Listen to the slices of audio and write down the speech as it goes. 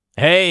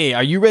Hey,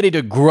 are you ready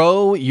to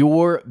grow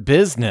your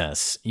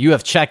business? You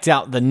have checked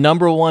out the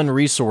number one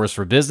resource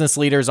for business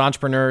leaders,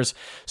 entrepreneurs,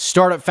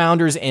 startup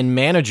founders, and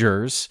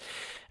managers.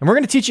 And we're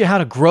going to teach you how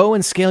to grow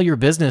and scale your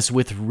business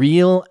with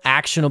real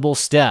actionable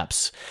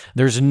steps.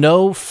 There's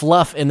no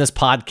fluff in this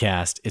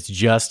podcast. It's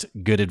just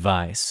good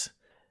advice.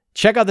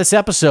 Check out this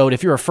episode.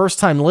 If you're a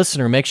first-time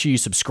listener, make sure you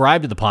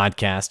subscribe to the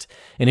podcast.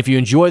 And if you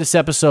enjoy this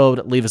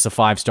episode, leave us a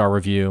 5-star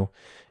review.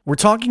 We're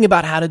talking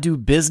about how to do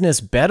business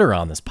better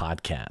on this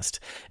podcast.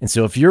 And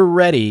so if you're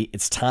ready,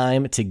 it's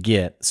time to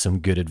get some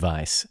good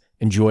advice.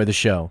 Enjoy the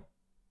show.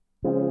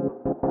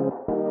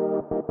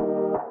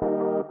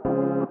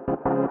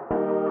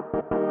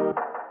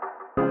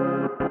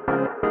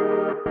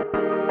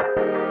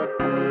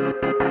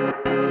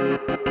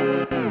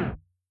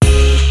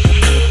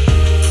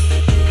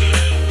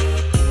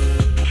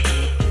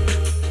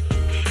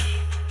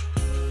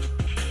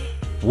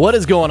 What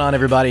is going on,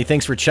 everybody?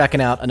 Thanks for checking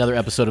out another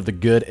episode of the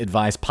Good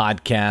Advice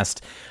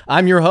Podcast.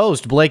 I'm your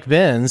host, Blake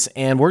Benz,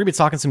 and we're going to be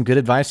talking some good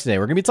advice today.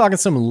 We're going to be talking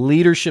some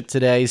leadership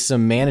today,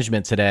 some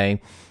management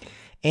today.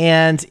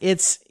 And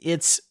it's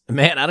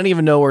man, I don't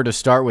even know where to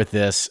start with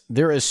this.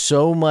 There is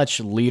so much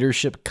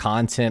leadership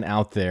content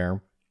out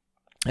there.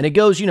 And it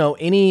goes,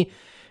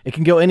 it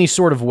can go any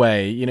sort of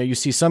way. You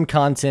see some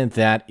content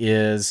that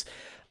is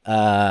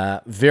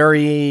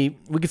very,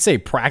 we could say,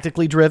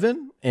 practically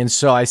driven. And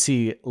so I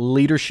see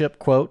leadership,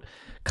 quote,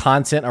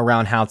 content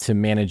around how to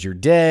manage your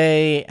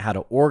day, how to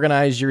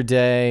organize your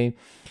day,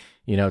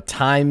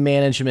 time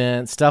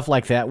management, stuff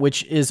like that,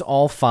 which is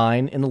all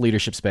fine in the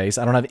leadership space.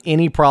 I don't have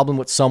any problem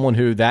with someone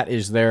who that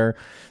is their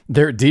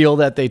deal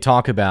that they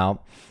talk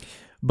about.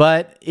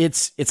 But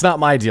it's not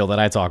my deal that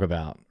I talk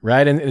about,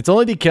 right? And it's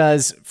only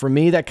because for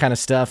me, that kind of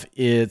stuff,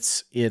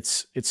 it's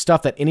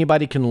stuff that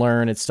anybody can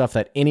learn. It's stuff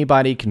that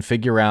anybody can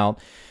figure out.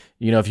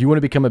 If you want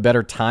to become a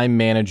better time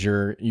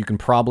manager, you can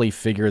probably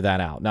figure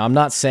that out. Now, I'm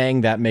not saying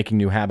that making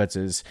new habits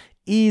is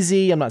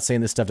easy. I'm not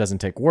saying this stuff doesn't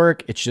take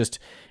work.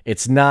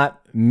 It's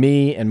not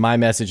me and my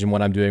message and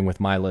what I'm doing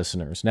with my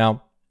listeners.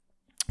 Now,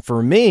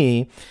 for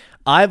me,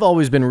 I've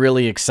always been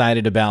really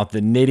excited about the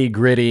nitty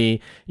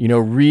gritty,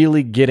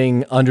 really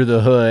getting under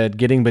the hood,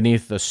 getting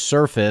beneath the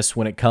surface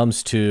when it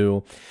comes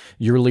to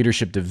your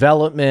leadership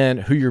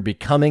development, who you're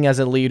becoming as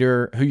a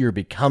leader, who you're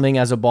becoming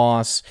as a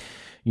boss.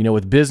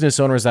 With business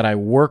owners that I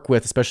work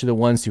with, especially the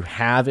ones who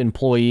have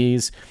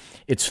employees,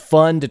 it's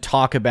fun to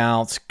talk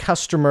about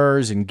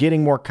customers and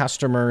getting more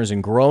customers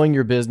and growing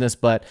your business.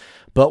 But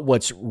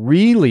what's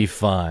really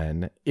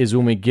fun is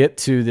when we get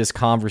to this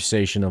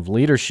conversation of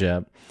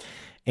leadership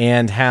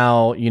and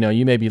how,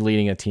 you may be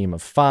leading a team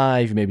of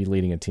 5, you may be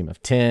leading a team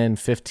of 10,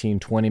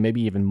 15, 20,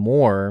 maybe even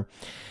more.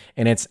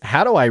 And it's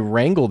how do I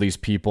wrangle these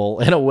people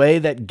in a way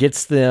that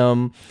gets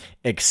them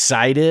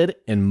excited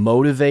and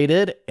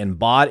motivated and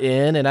bought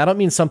in? And I don't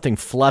mean something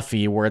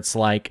fluffy where it's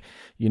like,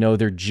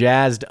 they're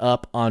jazzed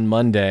up on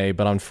Monday,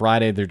 but on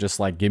Friday, they're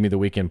just like, give me the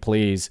weekend,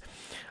 please.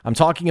 I'm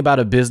talking about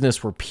a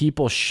business where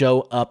people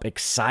show up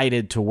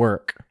excited to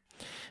work.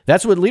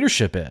 That's what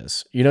leadership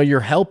is.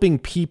 You're helping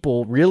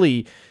people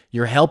really,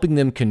 you're helping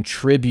them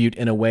contribute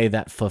in a way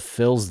that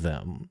fulfills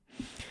them.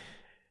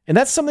 And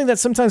that's something that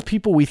sometimes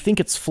we think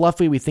it's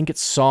fluffy, we think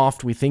it's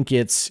soft, we think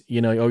it's,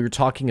 you're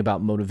talking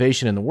about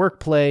motivation in the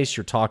workplace,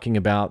 you're talking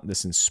about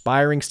this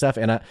inspiring stuff,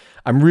 and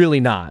I'm really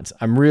not.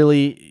 I'm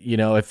really,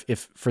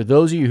 if for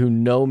those of you who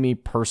know me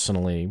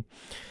personally,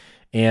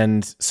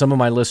 and some of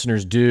my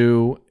listeners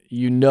do,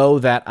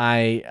 that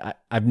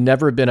I've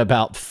never been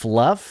about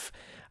fluff.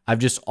 I've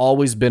just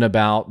always been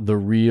about the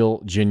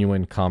real,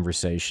 genuine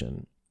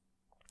conversation.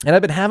 And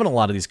I've been having a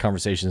lot of these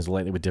conversations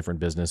lately with different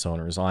business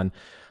owners on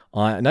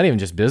not even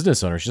just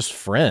business owners, just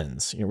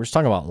friends. We're just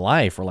talking about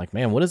life. We're like,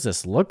 man, what does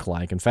this look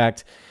like? In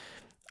fact,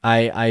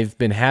 I've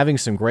been having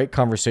some great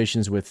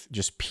conversations with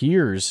just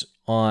peers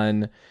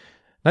on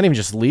not even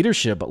just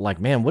leadership, but like,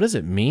 man, what does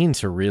it mean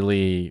to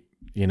really,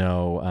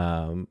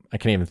 I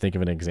can't even think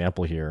of an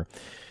example here.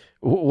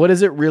 What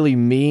does it really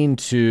mean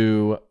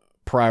to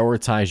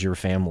prioritize your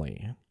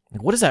family?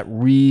 Like, what does that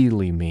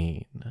really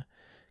mean?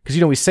 Because,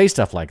 we say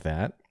stuff like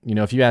that.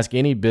 If you ask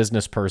any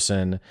business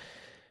person,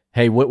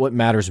 hey, what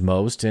matters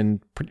most? And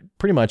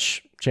pretty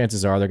much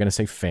chances are they're going to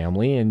say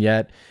family. And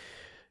yet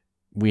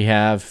we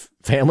have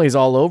families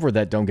all over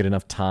that don't get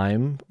enough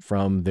time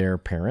from their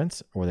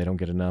parents, or they don't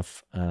get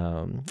enough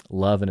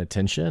love and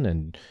attention.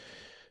 And,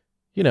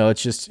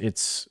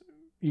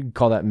 you can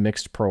call that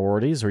mixed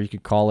priorities, or you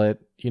could call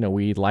it,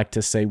 we like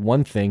to say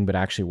one thing, but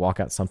actually walk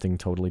out something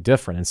totally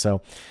different. And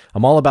so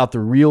I'm all about the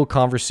real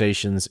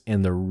conversations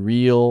and the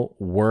real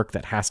work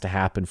that has to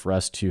happen for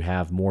us to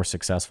have more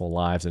successful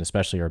lives, and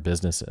especially our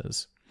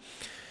businesses.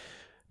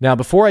 Now,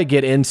 before I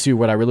get into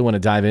what I really want to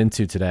dive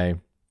into today,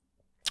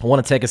 I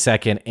want to take a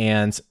second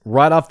and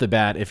right off the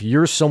bat, if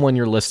you're someone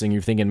you're listening,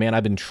 you're thinking, man,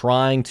 I've been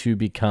trying to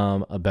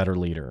become a better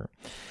leader,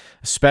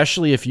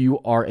 especially if you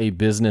are a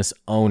business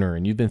owner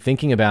and you've been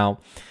thinking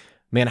about,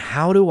 man,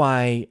 how do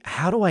I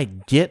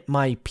get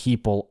my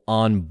people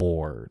on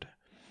board?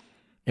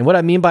 And what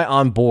I mean by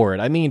on board,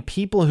 I mean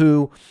people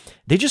who,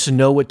 they just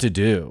know what to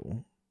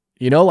do.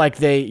 Like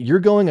you're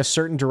going a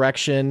certain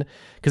direction,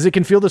 because it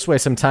can feel this way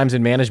sometimes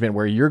in management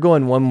where you're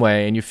going one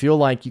way and you feel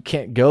like you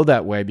can't go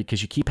that way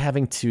because you keep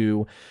having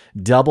to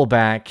double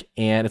back,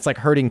 and it's like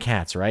herding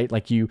cats, right?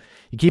 Like you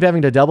keep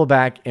having to double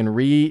back and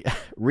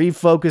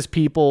refocus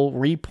people,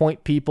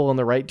 repoint people in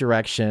the right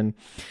direction.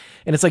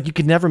 And it's like you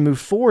can never move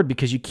forward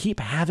because you keep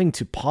having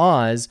to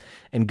pause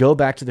and go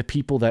back to the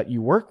people that you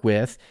work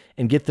with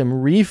and get them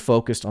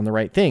refocused on the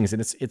right things.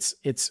 And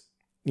it's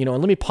and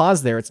let me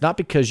pause there. It's not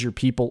because your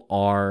people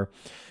are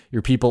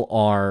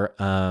immature.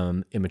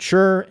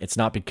 It's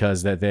not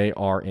because that they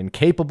are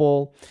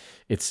incapable.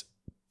 It's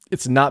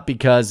not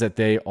because that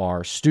they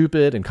are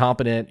stupid,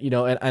 incompetent.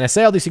 And I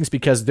say all these things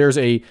because there's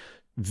a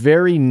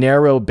very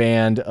narrow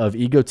band of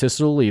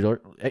egotistical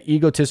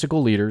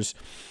leaders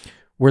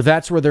where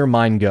that's where their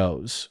mind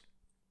goes.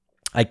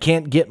 I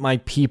can't get my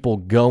people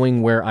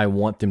going where I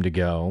want them to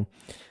go.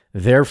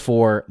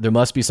 Therefore, there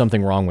must be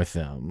something wrong with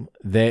them.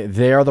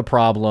 They are the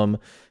problem.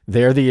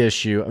 They're the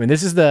issue. I mean,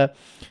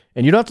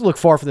 and you don't have to look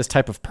far for this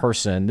type of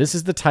person. This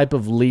is the type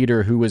of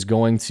leader who is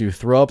going to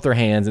throw up their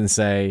hands and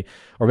say,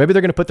 or maybe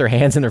they're going to put their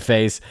hands in their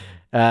face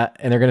and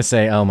they're going to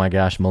say, oh my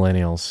gosh,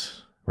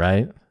 millennials,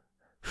 right?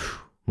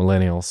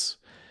 Millennials.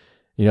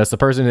 It's the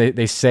person,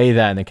 they say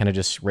that and they kind of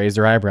just raise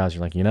their eyebrows.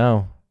 You're like,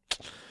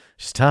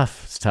 it's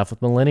tough. It's tough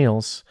with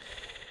millennials.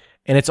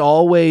 And it's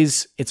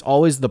always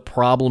the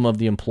problem of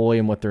the employee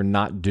and what they're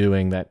not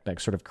doing that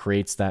sort of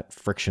creates that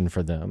friction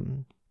for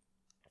them.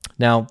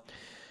 Now,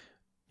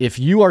 if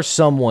you are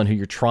someone who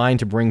you're trying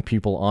to bring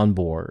people on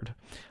board,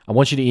 I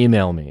want you to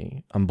email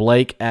me. I'm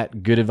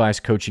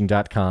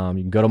Blake@goodadvicecoaching.com.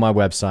 You can go to my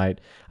website.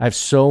 I have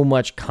so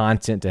much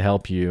content to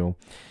help you.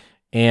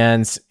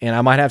 And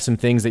I might have some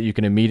things that you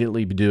can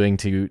immediately be doing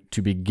to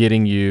be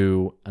getting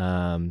you,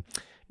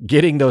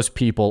 getting those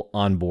people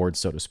on board,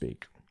 so to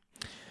speak.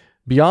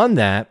 Beyond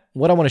that,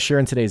 what I want to share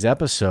in today's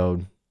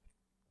episode,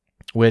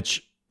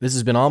 which this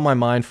has been on my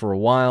mind for a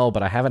while,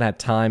 but I haven't had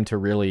time to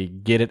really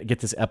get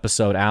this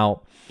episode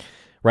out.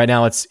 Right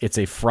now, it's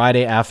a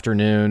Friday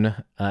afternoon.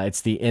 It's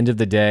the end of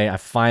the day. I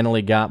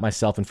finally got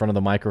myself in front of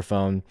the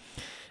microphone.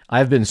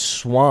 I've been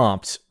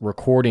swamped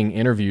recording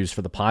interviews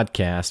for the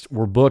podcast.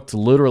 We're booked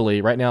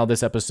literally right now.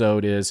 This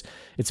episode it's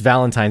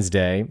Valentine's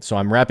Day. So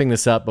I'm wrapping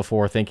this up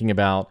before thinking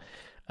about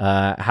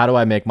how do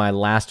I make my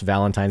last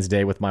Valentine's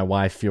Day with my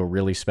wife feel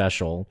really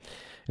special.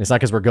 And it's not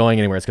because we're going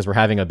anywhere. It's because we're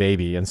having a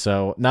baby. And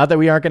so not that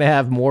we aren't going to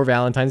have more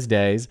Valentine's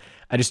Days.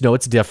 I just know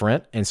it's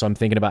different. And so I'm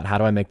thinking about how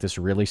do I make this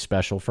really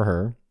special for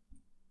her.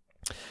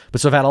 But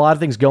so I've had a lot of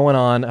things going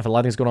on. I've had a lot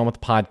of things going on with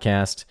the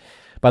podcast.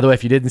 By the way,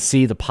 if you didn't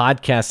see, the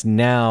podcast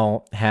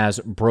now has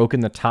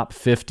broken the top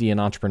 50 in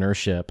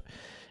entrepreneurship.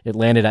 It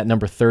landed at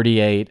number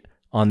 38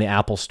 on the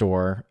Apple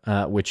Store,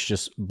 which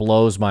just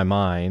blows my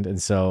mind.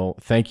 And so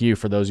thank you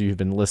for those of you who've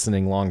been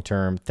listening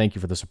long-term. Thank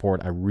you for the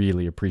support. I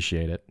really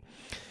appreciate it.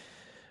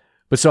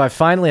 But so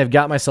I've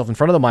got myself in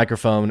front of the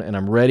microphone and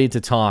I'm ready to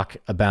talk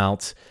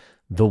about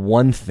the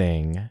one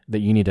thing that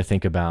you need to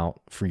think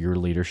about for your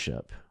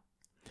leadership.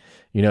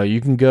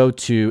 You can go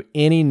to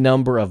any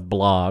number of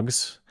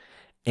blogs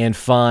and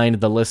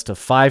find the list of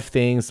 5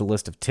 things, the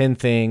list of 10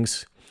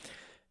 things,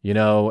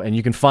 and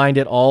you can find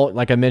it all,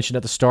 like I mentioned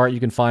at the start, you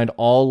can find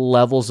all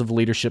levels of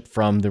leadership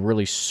from the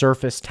really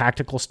surface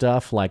tactical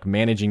stuff like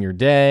managing your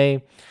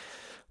day,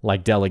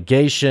 like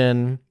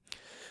delegation,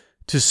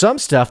 to some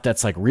stuff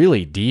that's like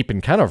really deep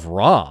and kind of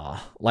raw.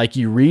 Like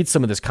you read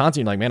some of this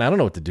content, you're like, man, I don't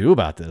know what to do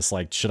about this.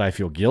 Like, should I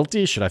feel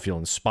guilty? Should I feel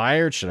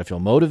inspired? Should I feel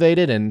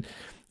motivated? And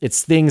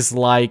it's things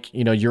like,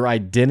 your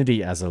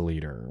identity as a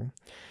leader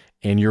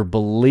and your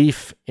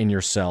belief in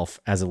yourself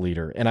as a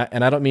leader. And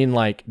I don't mean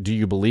like, do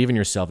you believe in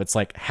yourself? It's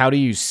like, how do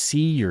you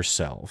see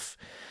yourself?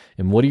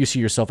 And what do you see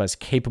yourself as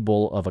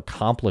capable of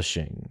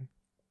accomplishing?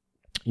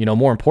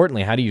 More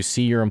importantly, how do you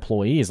see your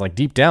employees? Like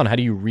deep down, how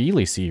do you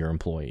really see your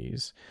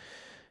employees?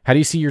 How do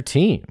you see your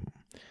team?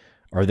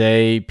 Are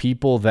they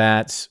people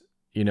that,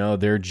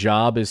 their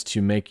job is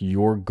to make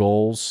your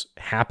goals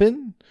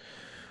happen?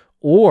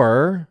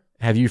 Or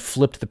have you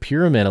flipped the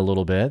pyramid a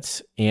little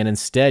bit and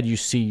instead you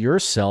see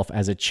yourself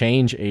as a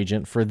change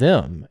agent for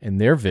them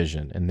and their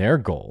vision and their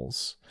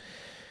goals?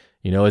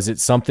 Is it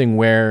something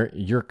where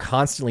you're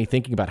constantly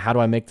thinking about how do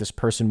I make this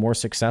person more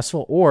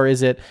successful? Or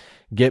is it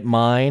get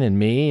mine and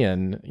me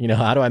and,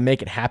 how do I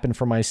make it happen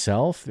for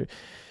myself?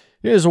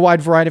 There's a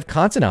wide variety of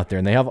content out there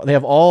and they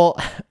all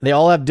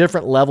have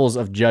different levels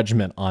of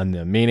judgment on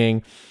them,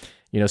 meaning,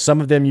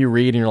 some of them you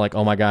read and you're like,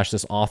 oh my gosh,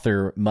 this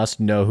author must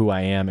know who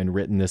I am and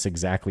written this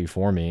exactly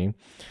for me.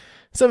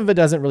 Some of it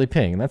doesn't really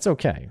ping, and that's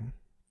okay.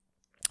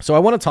 So I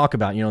want to talk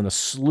about, in the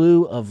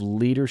slew of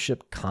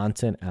leadership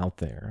content out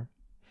there,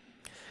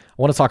 I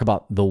want to talk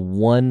about the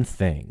one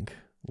thing,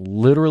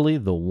 literally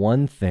the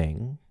one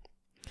thing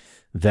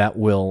that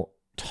will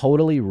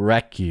totally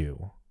wreck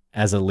you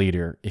as a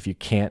leader if you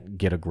can't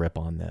get a grip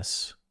on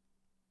this.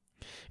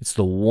 It's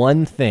the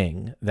one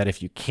thing that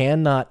if you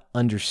cannot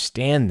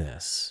understand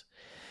this,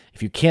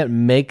 if you can't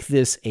make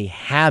this a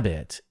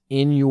habit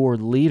in your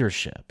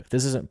leadership, if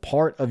this isn't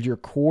part of your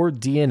core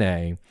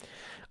DNA,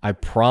 I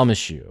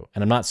promise you,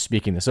 and I'm not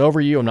speaking this over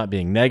you, I'm not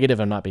being negative,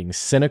 I'm not being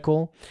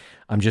cynical.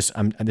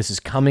 This is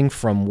coming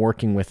from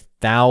working with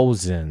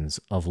thousands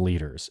of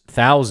leaders.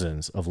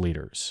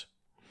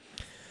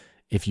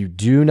 If you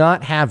do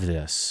not have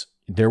this,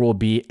 there will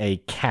be a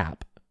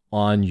cap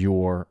on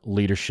your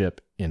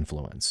leadership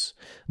influence.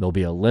 There'll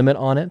be a limit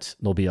on it.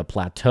 There'll be a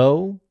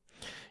plateau.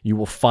 You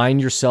will find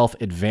yourself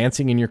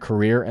advancing in your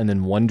career and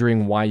then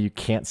wondering why you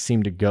can't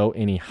seem to go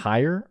any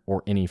higher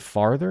or any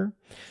farther.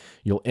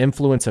 You'll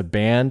influence a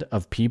band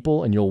of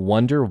people and you'll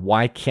wonder,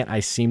 why can't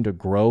I seem to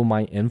grow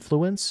my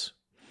influence?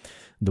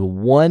 The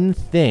one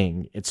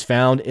thing, it's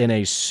found in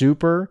a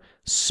super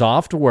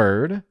soft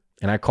word,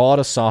 and I call it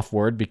a soft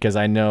word because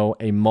I know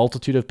a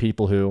multitude of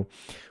people who,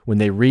 when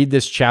they read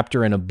this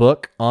chapter in a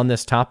book on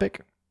this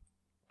topic,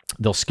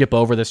 they'll skip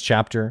over this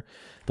chapter.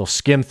 They'll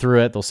skim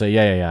through it. They'll say,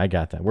 yeah, I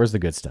got that. Where's the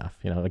good stuff?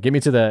 Get me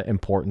to the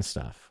important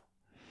stuff.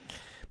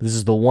 But this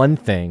is the one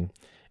thing,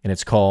 and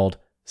it's called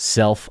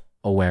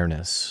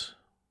self-awareness.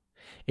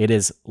 It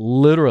is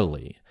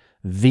literally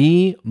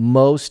the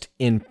most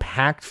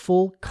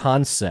impactful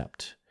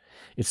concept.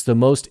 It's the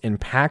most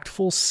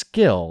impactful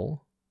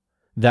skill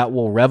that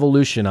will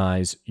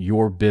revolutionize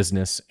your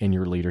business and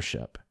your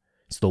leadership.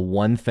 It's the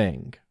one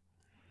thing.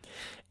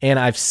 And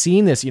I've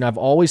seen this, I've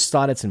always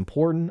thought it's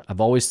important.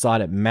 I've always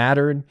thought it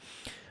mattered.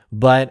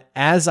 But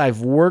as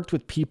I've worked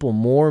with people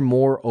more and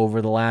more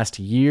over the last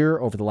year,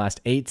 over the last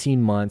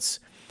 18 months,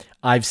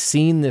 I've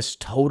seen this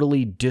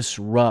totally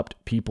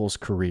disrupt people's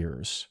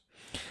careers.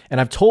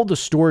 And I've told the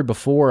story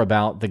before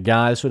about the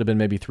guy, this would have been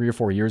maybe 3 or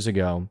 4 years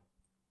ago,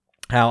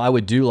 how I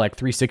would do like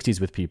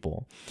 360s with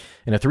people.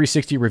 In a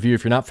 360 review,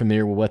 if you're not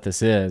familiar with what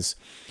this is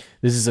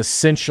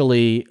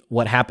essentially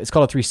what happens. It's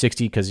called a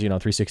 360 because,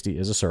 360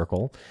 is a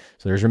circle.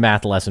 So there's your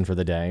math lesson for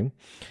the day. And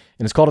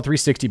it's called a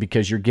 360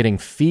 because you're getting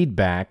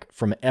feedback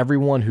from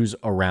everyone who's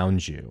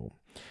around you.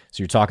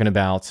 So you're talking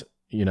about,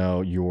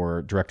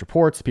 your direct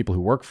reports, the people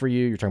who work for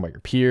you. You're talking about your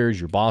peers,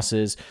 your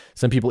bosses.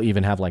 Some people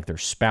even have like their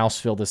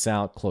spouse fill this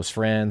out, close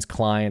friends,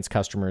 clients,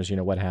 customers,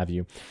 what have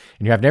you.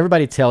 And you're having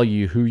everybody tell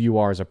you who you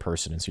are as a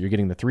person. And so you're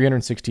getting the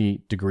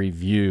 360-degree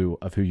view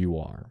of who you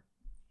are.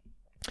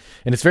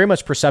 And it's very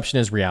much perception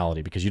is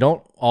reality because you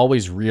don't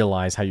always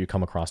realize how you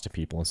come across to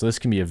people. And so this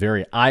can be a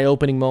very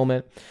eye-opening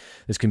moment.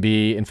 This can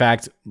be, in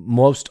fact,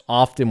 most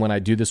often when I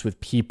do this with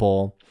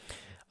people,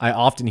 I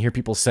often hear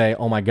people say,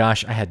 oh my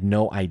gosh, I had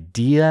no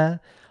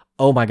idea.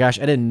 Oh my gosh,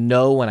 I didn't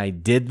know when I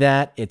did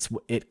that.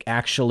 It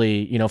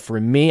actually, for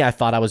me, I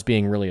thought I was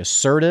being really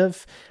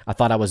assertive. I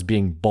thought I was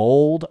being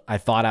bold. I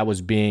thought I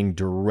was being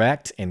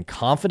direct and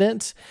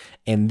confident.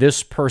 And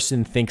this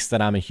person thinks that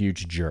I'm a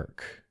huge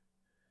jerk.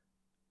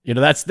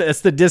 That's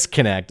the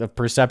disconnect of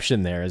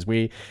perception there, is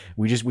we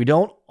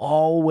don't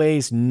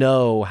always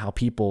know how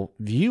people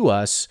view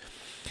us.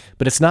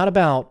 But it's not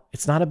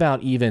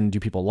about even do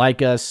people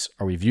like us?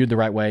 Are we viewed the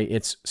right way?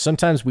 It's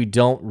sometimes we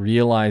don't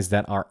realize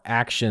that our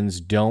actions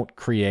don't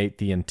create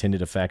the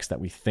intended effects that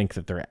we think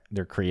that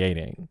they're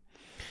creating.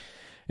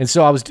 And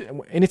so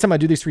anytime I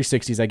do these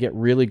 360s, I get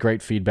really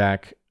great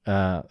feedback.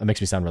 It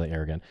makes me sound really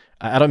arrogant.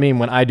 I don't mean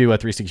when I do a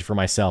 360 for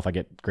myself, I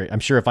get great.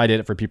 I'm sure if I did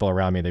it for people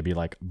around me, they'd be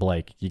like,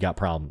 Blake, you got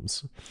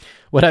problems.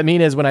 What I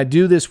mean is when I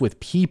do this with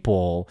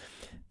people,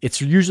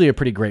 it's usually a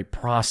pretty great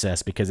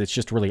process because it's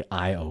just really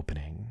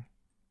eye-opening.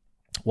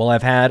 Well,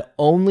 I've had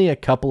only a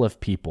couple of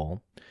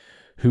people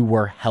who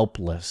were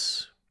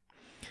helpless.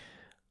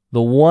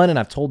 The one, and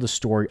I've told this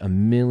story a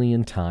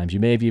million times.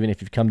 You may have even,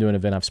 if you've come to an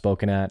event I've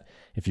spoken at,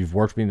 if you've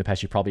worked with me in the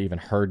past, you've probably even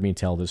heard me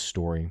tell this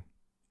story.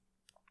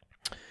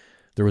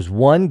 There was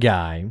one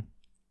guy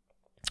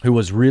who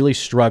was really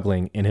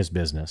struggling in his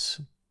business.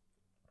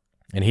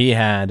 And he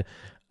had,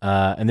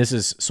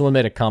 someone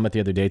made a comment the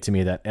other day to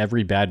me that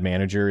every bad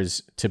manager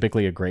is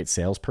typically a great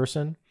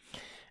salesperson.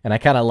 And I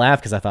kind of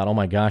laughed because I thought, oh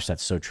my gosh,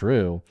 that's so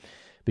true.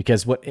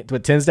 Because what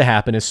tends to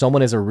happen is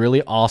someone is a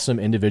really awesome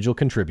individual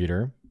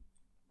contributor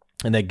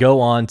and they go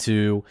on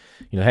to,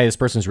 hey, this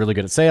person's really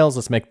good at sales.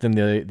 Let's make them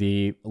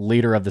the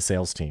leader of the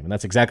sales team. And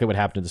that's exactly what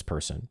happened to this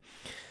person.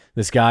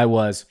 This guy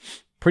was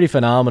pretty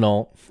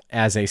phenomenal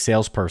as a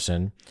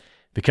salesperson,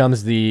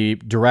 becomes the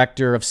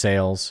director of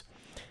sales,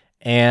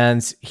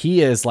 and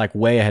he is like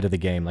way ahead of the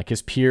game. Like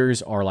his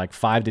peers are like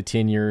 5 to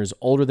 10 years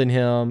older than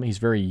him. He's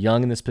very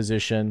young in this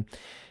position.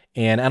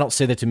 And I don't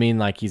say that to mean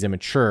like he's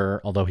immature,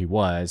 although he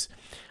was.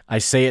 I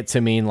say it to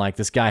mean like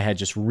this guy had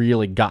just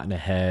really gotten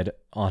ahead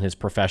on his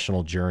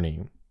professional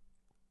journey.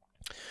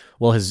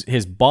 Well,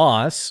 his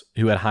boss,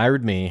 who had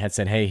hired me, had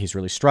said, hey, he's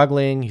really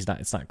struggling.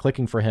 It's not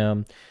clicking for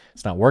him.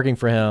 It's not working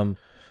for him.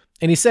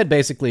 And he said,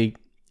 basically,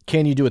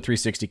 can you do a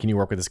 360? Can you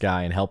work with this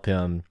guy and help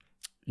him,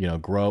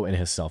 grow in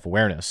his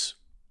self-awareness?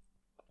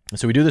 And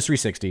so we do this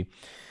 360,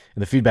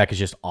 and the feedback is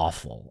just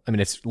awful. I mean,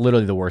 it's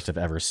literally the worst I've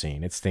ever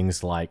seen. It's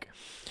things like,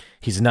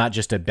 he's not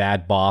just a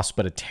bad boss,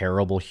 but a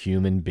terrible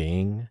human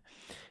being.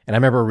 And I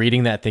remember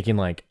reading that thinking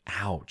like,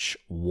 ouch,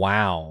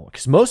 wow.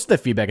 Because most of the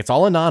feedback, it's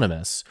all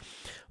anonymous.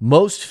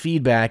 Most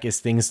feedback is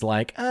things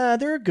like,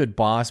 they're a good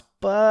boss,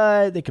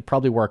 but they could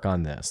probably work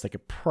on this. They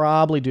could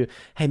probably do,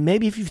 hey,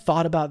 maybe if you've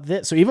thought about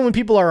this. So even when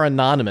people are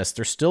anonymous,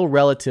 they're still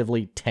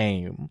relatively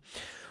tame.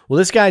 Well,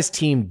 this guy's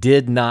team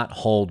did not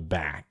hold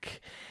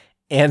back.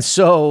 And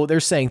so they're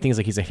saying things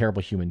like he's a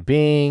terrible human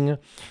being.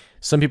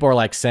 Some people are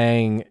like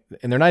saying,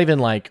 and they're not even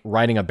like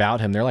writing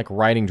about him. They're like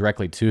writing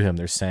directly to him.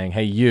 They're saying,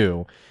 hey,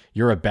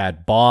 you're a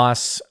bad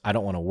boss. I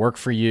don't want to work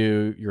for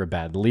you. You're a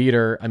bad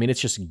leader. I mean, it's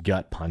just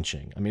gut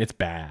punching. I mean, it's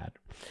bad.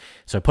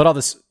 So I put all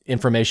this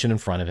information in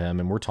front of him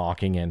and we're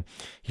talking and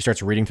he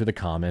starts reading through the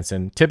comments.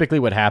 And typically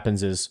what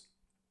happens is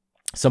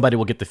somebody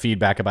will get the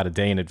feedback about a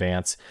day in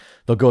advance.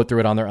 They'll go through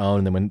it on their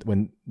own. And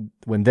then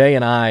when they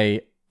and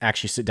I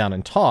actually sit down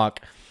and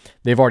talk,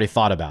 they've already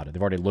thought about it.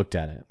 They've already looked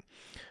at it.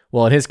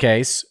 Well, in his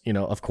case,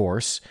 of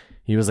course,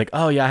 he was like,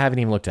 oh yeah, I haven't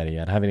even looked at it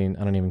yet. I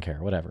don't even care,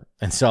 whatever.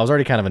 And so I was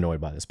already kind of annoyed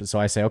by this. But so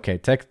I say, okay,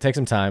 take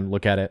some time,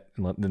 look at it,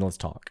 and then let's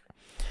talk.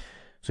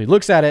 So he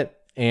looks at it,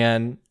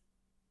 and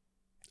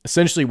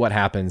essentially what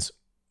happens,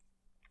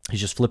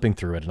 he's just flipping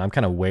through it, and I'm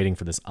kind of waiting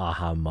for this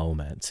aha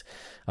moment.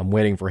 I'm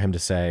waiting for him to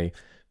say,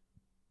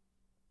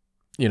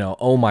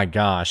 oh my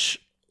gosh,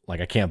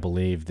 like I can't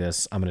believe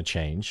this, I'm going to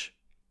change.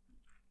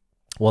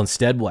 Well,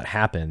 instead what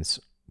happens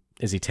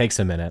is he takes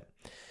a minute,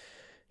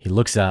 he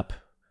looks up,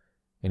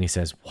 and he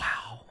says,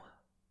 wow.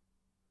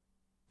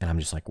 And I'm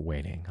just like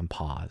waiting. I'm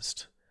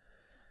paused.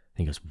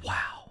 And he goes,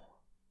 wow.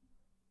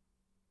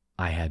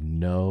 I had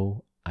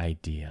no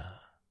idea.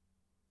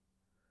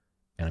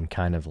 And I'm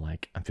kind of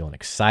like, I'm feeling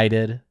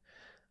excited.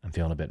 I'm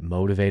feeling a bit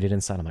motivated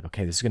inside. I'm like,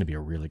 okay, this is going to be a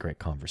really great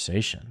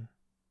conversation.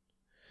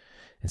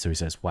 And so he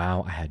says,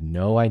 wow, I had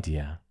no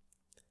idea.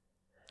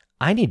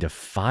 I need to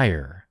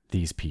fire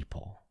these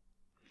people.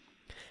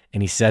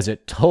 And he says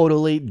it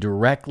totally,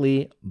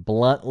 directly,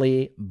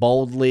 bluntly,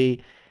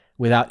 boldly,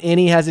 without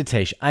any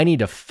hesitation. I need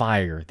to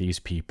fire these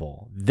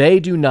people. They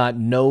do not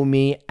know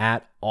me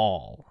at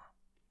all.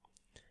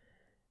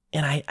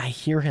 And I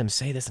hear him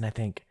say this and I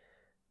think,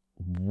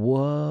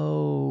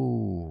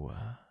 whoa,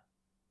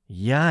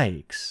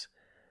 yikes,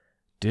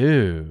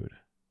 dude,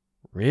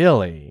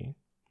 really?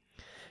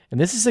 And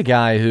this is a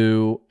guy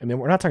who,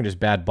 we're not talking just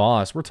bad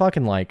boss. We're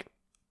talking like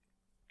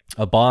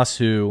a boss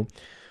who,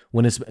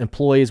 when his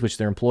employees, which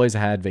their employees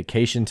had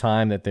vacation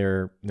time that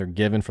they're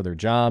given for their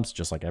jobs,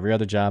 just like every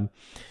other job,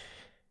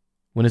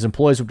 when his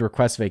employees would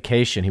request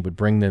vacation, he would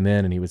bring them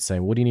in and he would say,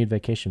 what do you need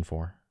vacation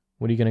for?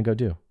 What are you going to go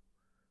do?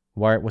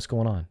 What's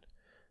going on?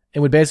 It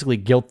would basically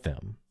guilt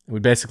them. It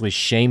would basically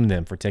shame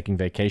them for taking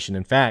vacation.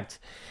 In fact,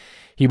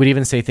 he would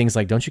even say things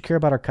like, don't you care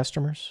about our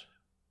customers?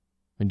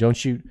 And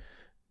don't you,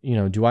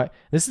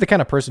 this is the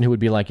kind of person who would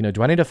be like,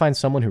 do I need to find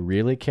someone who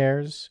really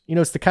cares?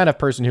 It's the kind of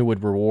person who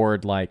would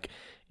reward like,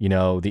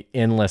 the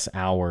endless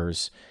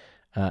hours.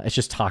 It's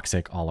just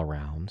toxic all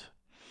around.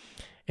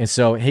 And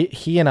so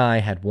he and I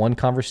had one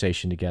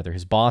conversation together.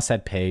 His boss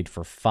had paid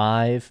for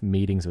 5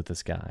 meetings with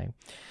this guy.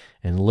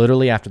 And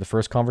literally after the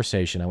first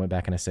conversation, I went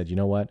back and I said, you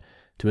know what?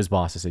 To his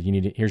boss, I said,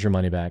 here's your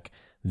money back.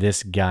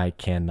 This guy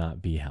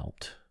cannot be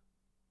helped.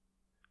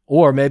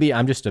 Or maybe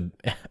I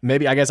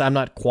guess I'm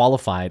not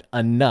qualified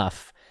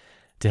enough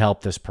to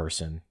help this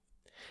person.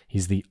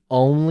 He's the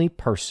only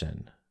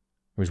person.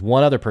 There was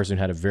one other person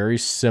who had a very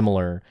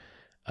similar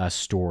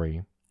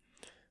story.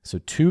 So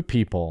 2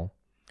 people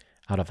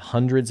out of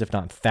hundreds, if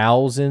not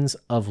thousands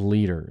of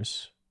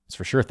leaders, it's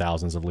for sure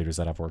thousands of leaders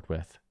that I've worked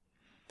with,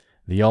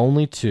 the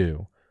only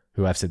 2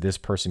 who I've said this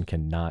person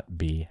cannot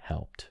be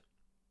helped.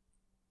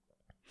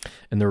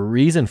 And the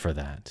reason for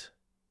that,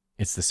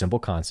 it's the simple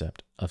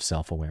concept of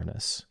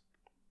self-awareness.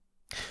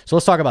 So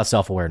let's talk about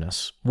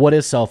self-awareness. What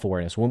is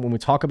self-awareness? When we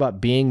talk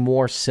about being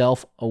more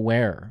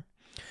self-aware,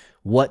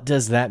 what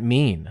does that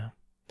mean?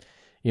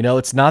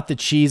 It's not the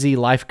cheesy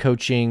life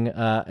coaching,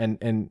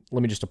 and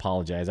let me just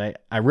apologize.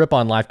 I rip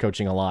on life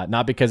coaching a lot,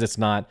 not because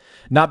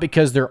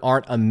there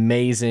aren't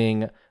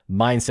amazing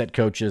mindset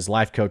coaches,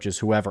 life coaches,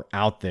 whoever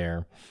out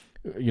there,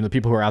 the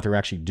people who are out there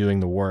actually doing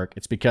the work.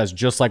 It's because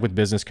just like with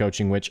business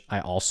coaching, which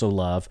I also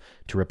love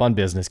to rip on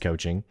business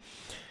coaching,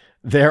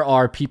 there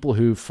are people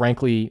who,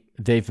 frankly,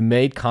 they've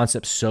made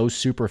concepts so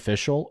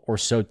superficial or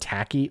so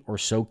tacky or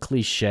so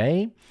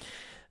cliche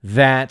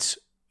that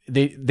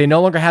they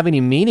no longer have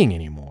any meaning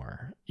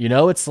anymore.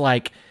 It's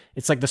like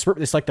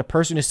the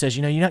person who says,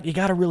 you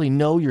got to really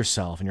know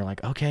yourself. And you're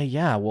like, okay,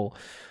 yeah, well,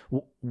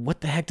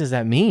 what the heck does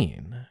that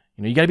mean?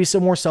 You got to be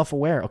so more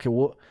self-aware. Okay,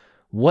 well,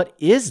 what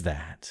is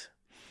that?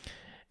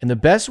 And the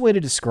best way to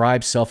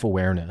describe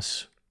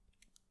self-awareness,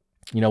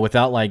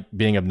 without like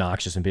being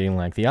obnoxious and being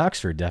like the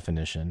Oxford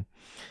definition,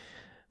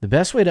 the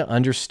best way to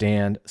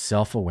understand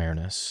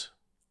self-awareness,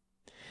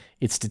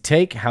 it's to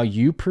take how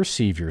you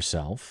perceive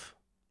yourself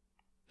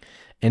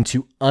and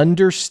to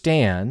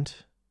understand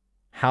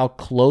how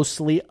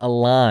closely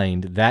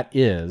aligned that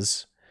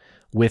is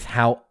with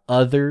how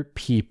other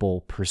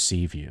people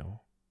perceive you.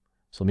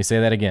 So let me say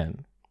that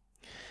again.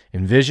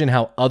 Envision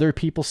how other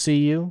people see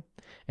you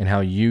and how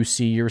you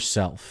see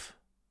yourself.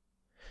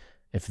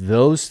 If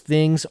those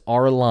things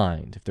are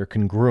aligned, if they're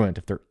congruent,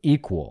 if they're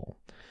equal,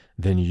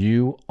 then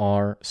you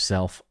are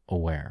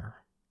self-aware.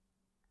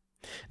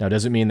 Now, it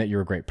doesn't mean that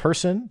you're a great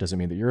person, doesn't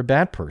mean that you're a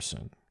bad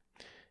person.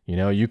 You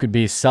know, you could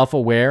be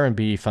self-aware and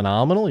be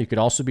phenomenal. You could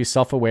also be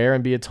self-aware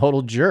and be a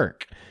total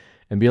jerk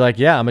and be like,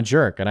 yeah, I'm a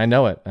jerk and I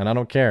know it and I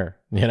don't care.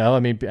 You know, I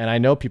mean, and I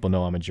know people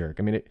know I'm a jerk.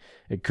 I mean,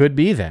 it could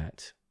be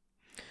that.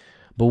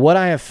 But what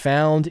I have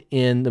found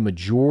in the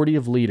majority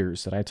of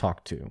leaders that I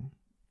talk to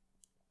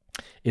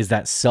is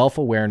that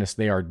self-awareness,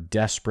 they are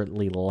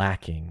desperately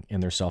lacking in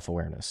their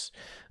self-awareness.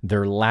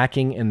 They're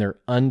lacking in their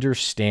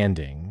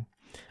understanding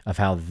of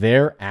how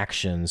their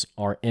actions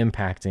are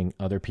impacting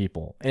other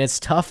people. And it's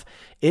tough.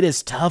 It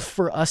is tough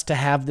for us to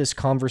have this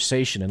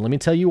conversation. And let me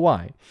tell you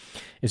why.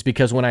 It's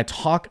because when I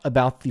talk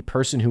about the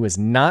person who is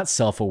not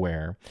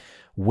self-aware,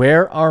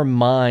 where our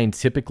mind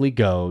typically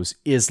goes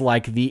is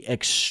like the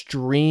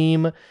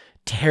extreme,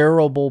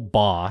 terrible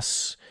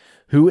boss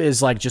who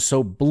is like just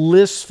so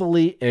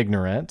blissfully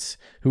ignorant,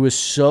 who is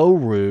so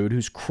rude,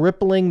 who's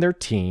crippling their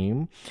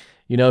team,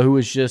 you know, who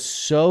is just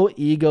so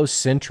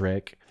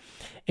egocentric.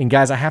 And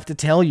guys, I have to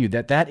tell you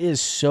that is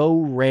so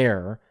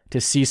rare to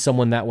see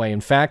someone that way.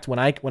 In fact, when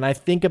I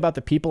think about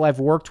the people I've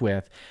worked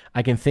with,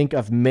 I can think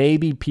of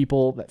maybe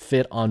people that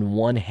fit on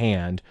one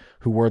hand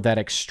who were that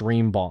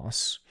extreme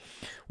boss.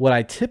 What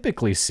I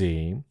typically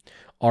see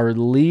are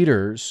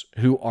leaders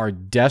who are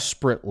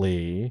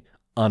desperately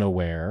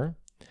unaware,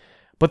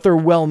 but they're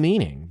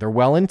well-meaning. They're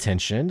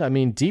well-intentioned. I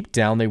mean, deep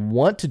down, they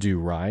want to do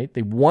right.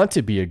 They want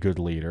to be a good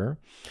leader.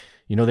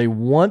 You know, they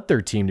want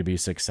their team to be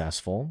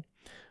successful,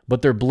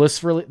 but they're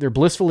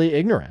blissfully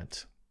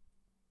ignorant.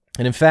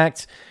 And in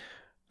fact,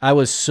 I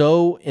was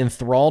so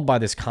enthralled by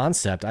this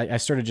concept, I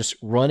started just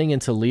running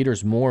into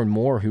leaders more and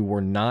more who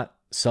were not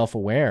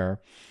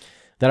self-aware,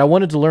 that I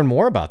wanted to learn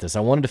more about this.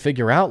 I wanted to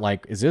figure out,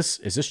 like, is this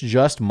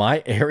just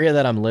my area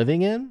that I'm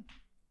living in?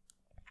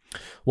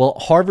 Well,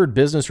 Harvard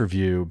Business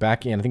Review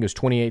back in, I think it was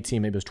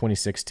 2018, maybe it was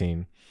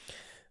 2016,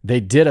 they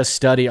did a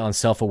study on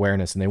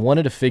self-awareness, and they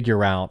wanted to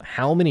figure out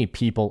how many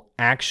people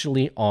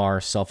actually are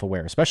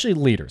self-aware, especially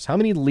leaders. How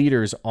many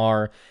leaders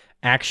are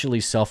actually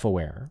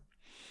self-aware?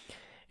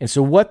 And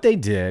so what they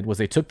did was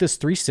they took this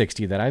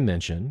 360 that I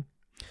mentioned.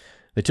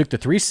 They took the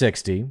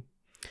 360,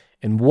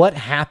 and what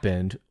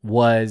happened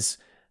was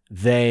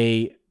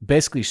they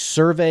basically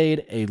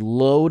surveyed a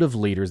load of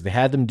leaders. They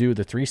had them do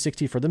the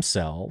 360 for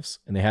themselves,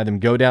 and they had them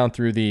go down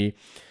through the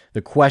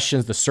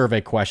questions, the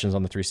survey questions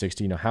on the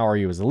 360. You know, how are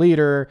you as a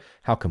leader?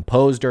 How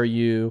composed are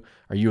you?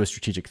 Are you a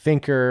strategic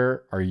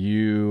thinker? Are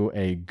you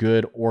a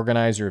good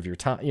organizer of your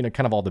time? You know,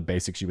 kind of all the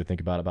basics you would think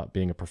about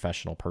being a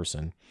professional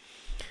person.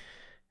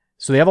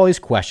 So they have all these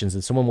questions,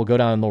 and someone will go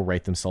down and they'll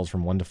rate themselves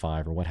from 1 to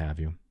 5 or what have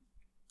you.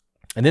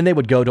 And then they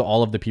would go to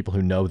all of the people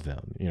who know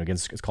them. You know, again,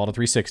 it's called a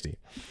 360.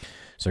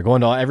 So they're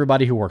going to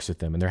everybody who works with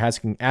them, and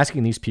they're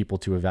asking these people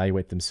to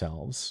evaluate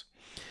themselves.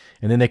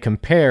 And then they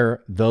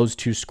compare those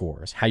two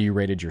scores, how you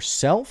rated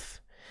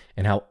yourself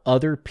and how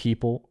other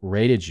people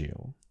rated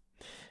you.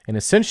 And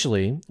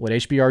essentially, what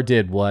HBR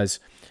did was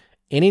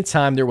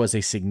anytime there was a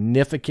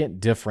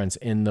significant difference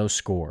in those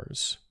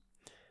scores,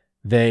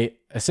 they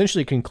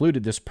essentially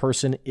concluded this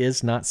person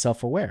is not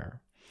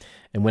self-aware.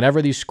 And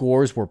whenever these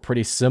scores were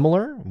pretty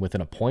similar, within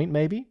a point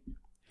maybe,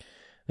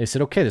 they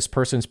said, okay, this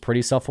person's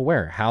pretty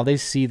self-aware. How they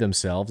see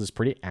themselves is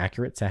pretty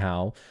accurate to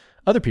how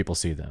other people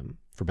see them,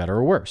 for better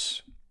or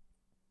worse.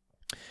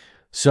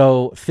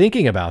 So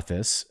thinking about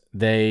this,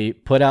 they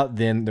put out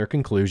then their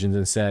conclusions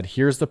and said,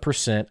 here's the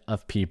percent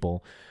of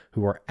people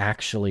who are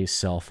actually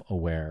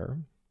self-aware.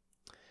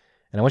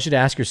 And I want you to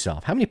ask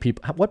yourself,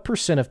 what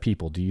percent of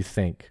people do you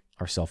think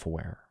are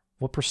self-aware?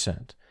 What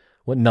percent?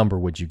 What number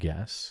would you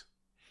guess?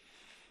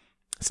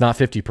 It's not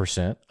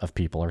 50% of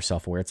people are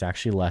self-aware. It's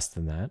actually less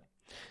than that.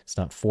 It's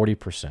not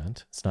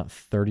 40%. It's not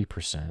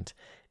 30%.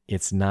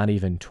 It's not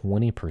even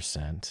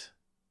 20%.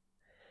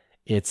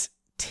 It's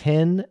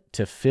 10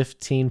 to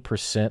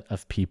 15%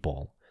 of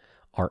people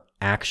are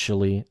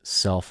actually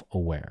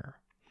self-aware.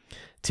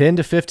 10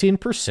 to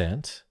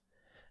 15%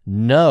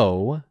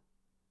 know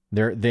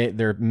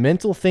their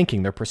mental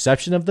thinking, their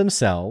perception of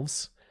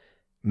themselves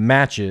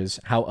matches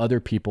how other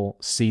people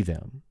see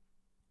them.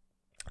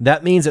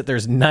 That means that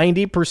there's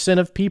 90%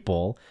 of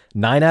people,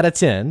 9 out of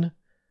 10,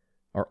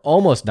 or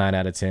almost 9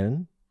 out of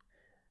 10,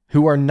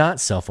 who are not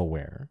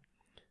self-aware.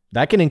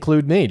 That can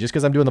include me. Just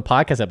because I'm doing the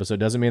podcast episode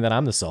doesn't mean that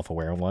I'm the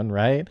self-aware one,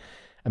 right?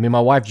 I mean, my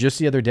wife, just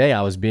the other day,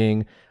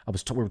 we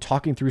were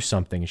talking through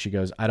something, and she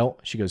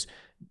goes,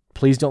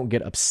 please don't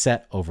get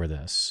upset over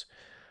this.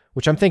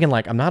 Which I'm thinking,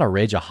 like, I'm not a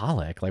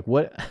rageaholic. Like,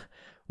 what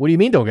do you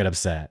mean don't get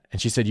upset?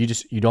 And she said,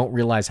 you don't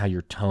realize how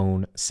your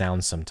tone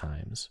sounds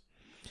sometimes.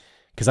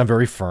 Because I'm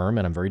very firm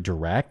and I'm very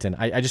direct, and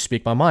I just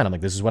speak my mind. I'm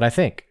like, this is what I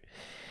think.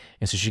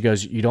 And so she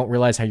goes, you don't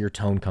realize how your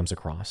tone comes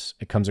across.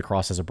 It comes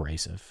across as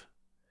abrasive.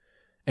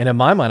 And in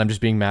my mind, I'm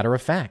just being matter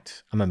of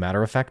fact. I'm a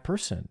matter of fact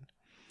person.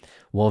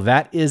 Well,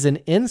 that is an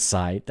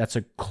insight. That's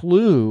a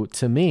clue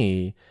to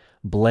me,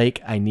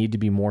 Blake, I need to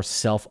be more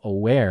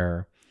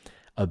self-aware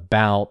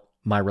about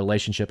my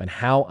relationship and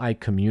how I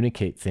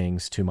communicate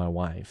things to my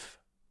wife.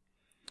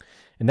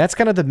 And that's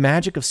kind of the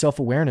magic of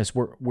self-awareness,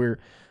 where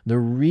the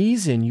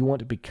reason you want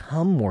to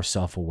become more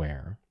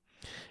self-aware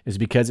is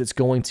because it's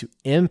going to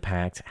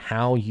impact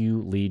how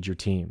you lead your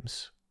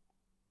teams.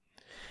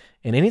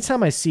 And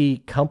anytime I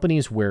see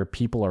companies where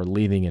people are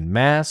leaving en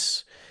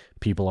masse,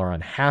 people are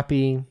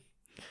unhappy,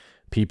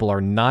 people are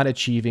not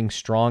achieving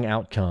strong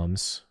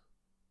outcomes,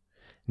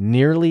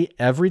 nearly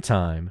every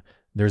time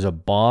there's a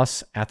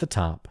boss at the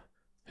top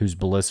who's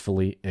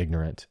blissfully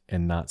ignorant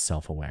and not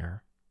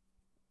self-aware.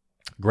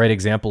 Great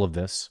example of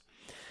this.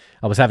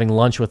 I was having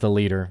lunch with a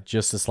leader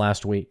just this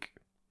last week,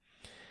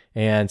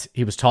 and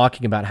he was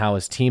talking about how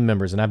his team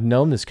members, and I've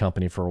known this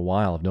company for a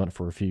while, I've known it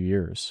for a few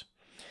years,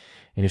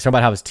 and he was talking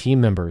about how his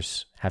team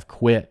members have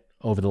quit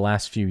over the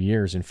last few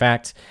years. In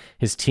fact,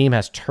 his team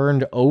has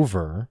turned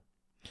over,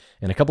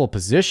 and a couple of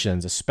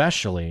positions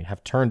especially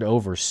have turned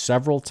over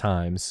several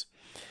times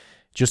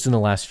just in the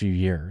last few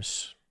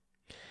years.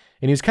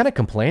 And he was kind of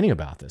complaining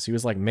about this. He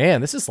was like,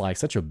 man, this is like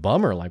such a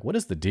bummer. Like, what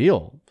is the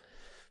deal?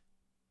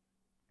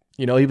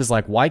 He was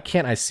like, why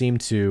can't I seem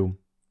to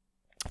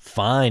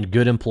find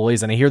good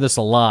employees? And I hear this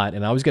a lot,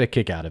 and I always get a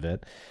kick out of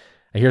it.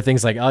 I hear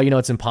things like,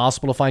 it's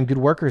impossible to find good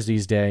workers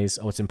these days.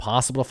 Oh, it's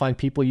impossible to find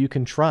people you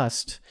can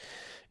trust.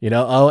 Again,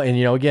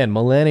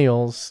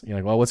 millennials, you're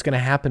like, well, what's going to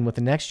happen with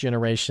the next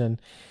generation?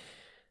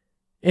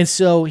 And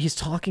so he's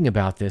talking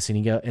about this,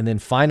 and then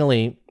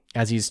finally,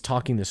 as he's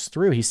talking this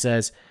through, he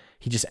just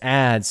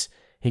adds,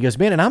 he goes,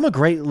 man, and I'm a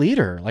great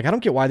leader. Like, I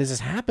don't get why this is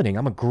happening.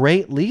 I'm a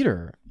great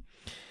leader.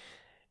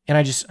 And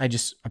I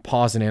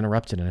paused and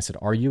interrupted, and I said,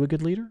 are you a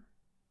good leader?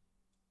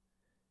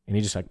 And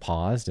he just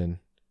paused, and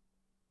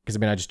because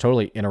I just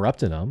totally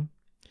interrupted him,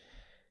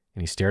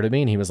 and he stared at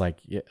me, and he was like,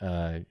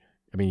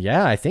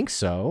 yeah, I think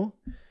so.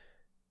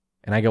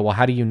 And I go, well,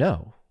 how do you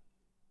know?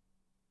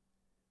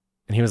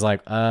 And he was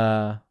like,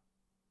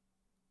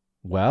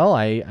 well,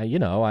 I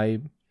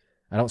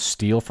don't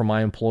steal from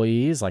my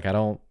employees. Like, I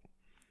don't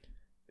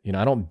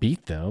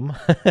beat them.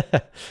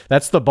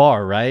 That's the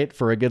bar, right?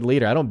 For a good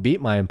leader. I don't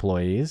beat my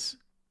employees.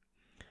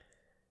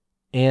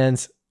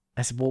 And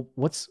I said, well,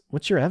 what's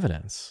your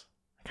evidence?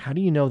 How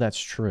do you know that's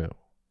true?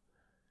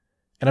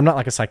 And I'm not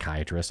like a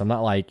psychiatrist. I'm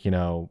not like,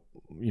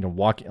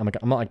 walking.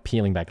 I'm not like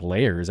peeling back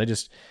layers. I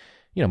just,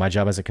 my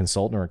job as a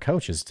consultant or a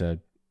coach is to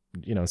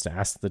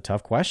ask the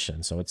tough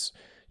questions. So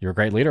you're a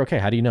great leader. Okay.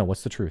 How do you know?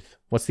 What's the truth?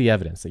 What's the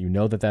evidence that you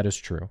know that is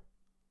true?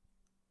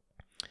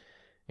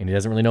 And he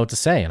doesn't really know what to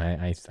say. And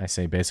I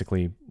say,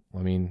 basically,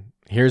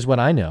 here's what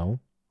I know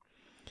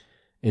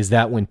is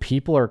that when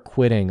people are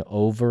quitting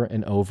over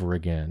and over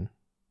again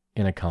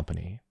in a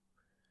company,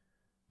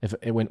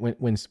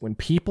 when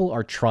people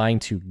are trying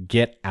to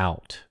get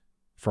out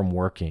from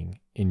working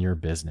in your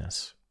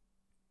business,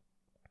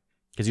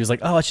 because he was like,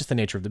 oh, it's just the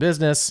nature of the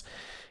business.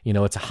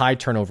 It's a high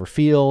turnover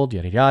field,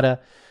 yada, yada,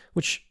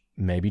 which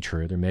may be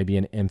true. There may be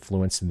an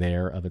influence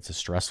there of it's a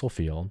stressful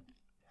field.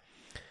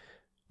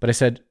 But I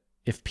said,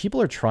 if people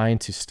are trying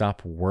to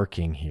stop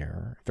working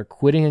here, if they're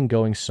quitting and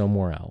going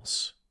somewhere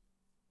else,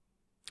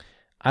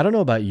 I don't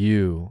know about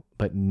you,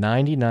 but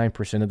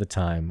 99% of the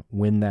time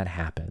when that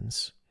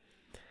happens,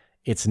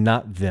 it's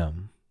not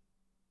them,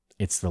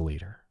 it's the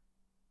leader.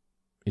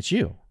 It's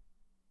you.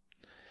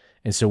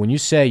 And so when you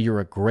say you're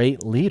a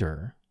great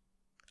leader,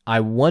 I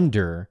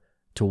wonder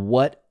to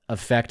what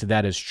effect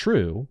that is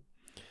true,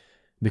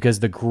 because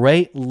the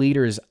great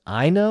leaders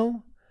I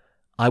know,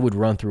 I would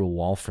run through a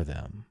wall for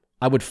them.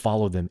 I would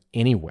follow them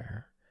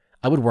anywhere.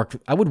 I would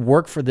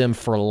work for them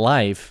for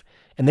life,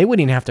 and they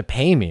wouldn't even have to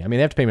pay me. They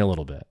have to pay me a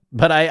little bit,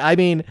 but I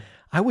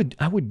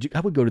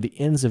would go to the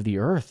ends of the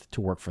earth to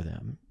work for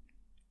them.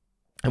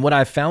 And what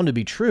I've found to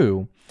be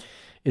true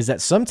is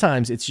that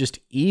sometimes it's just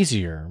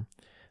easier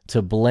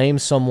to blame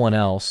someone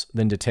else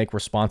than to take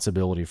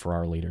responsibility for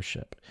our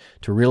leadership,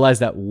 to realize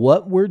that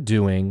what we're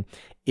doing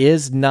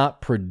is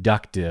not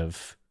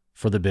productive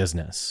for the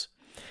business.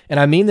 And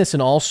I mean this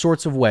in all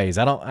sorts of ways.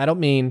 I don't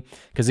mean,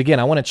 because again,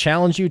 I want to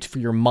challenge you for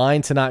your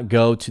mind to not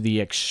go to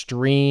the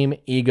extreme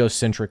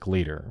egocentric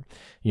leader,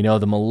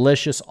 the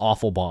malicious,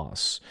 awful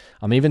boss.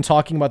 I'm even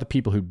talking about the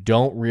people who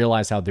don't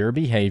realize how their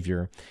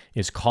behavior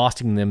is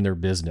costing them their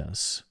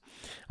business.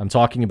 I'm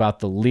talking about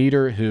the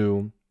leader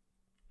who,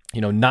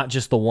 not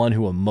just the one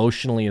who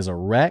emotionally is a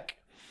wreck,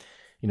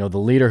 the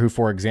leader who,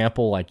 for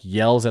example,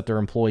 yells at their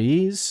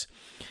employees.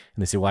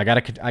 And they say, well,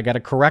 I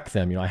gotta correct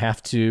them. I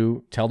have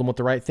to tell them what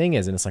the right thing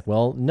is. And it's like,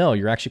 well, no,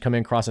 you're actually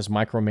coming across as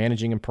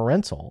micromanaging and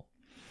parental.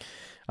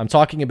 I'm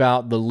talking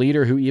about the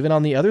leader who, even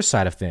on the other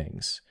side of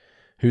things,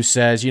 who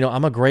says,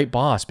 I'm a great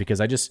boss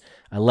because I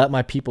let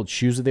my people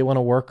choose what they want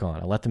to work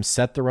on. I let them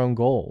set their own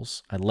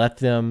goals. I let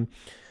them,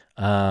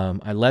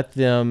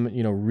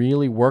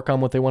 really work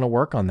on what they want to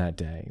work on that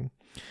day.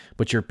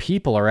 But your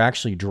people are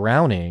actually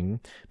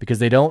drowning because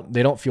they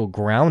don't feel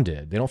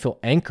grounded. They don't feel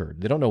anchored.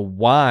 They don't know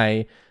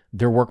why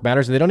their work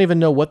matters. They don't even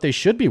know what they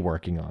should be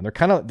working on.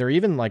 They're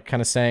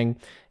even saying,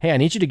 hey, I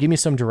need you to give me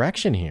some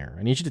direction here.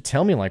 I need you to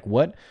tell me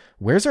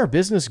where's our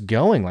business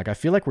going? I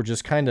feel like we're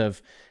just kind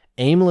of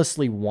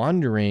aimlessly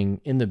wandering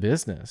in the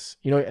business.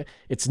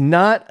 It's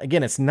not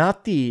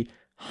the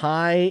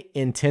high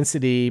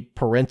intensity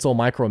parental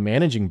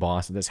micromanaging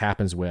boss that this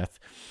happens with,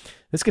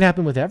 this could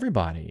happen with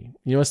everybody.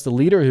 It's the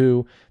leader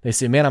who they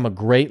say, man, I'm a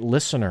great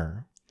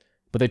listener,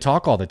 but they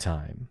talk all the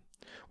time.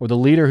 Or the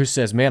leader who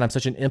says, man, I'm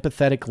such an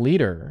empathetic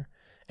leader.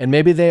 And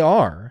maybe they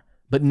are,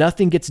 but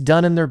nothing gets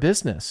done in their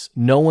business.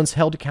 No one's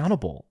held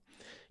accountable.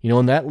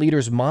 In that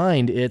leader's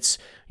mind, it's,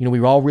 we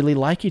all really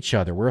like each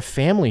other. We're a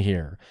family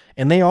here.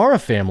 And they are a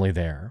family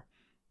there.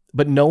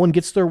 But no one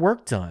gets their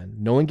work done.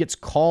 No one gets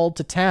called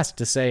to task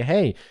to say,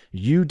 hey,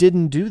 you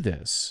didn't do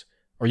this,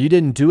 or you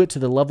didn't do it to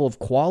the level of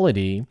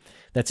quality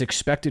that's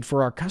expected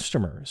for our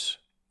customers.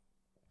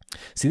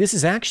 See, this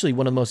is actually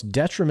one of the most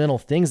detrimental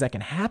things that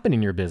can happen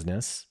in your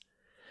business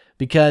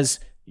because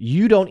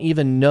you don't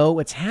even know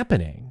it's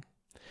happening.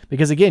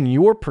 Because again,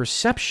 your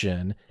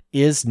perception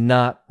is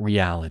not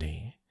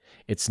reality.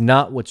 It's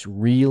not what's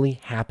really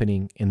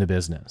happening in the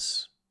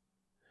business.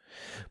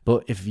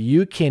 But if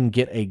you can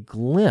get a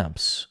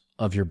glimpse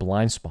of your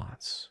blind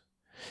spots,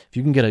 if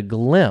you can get a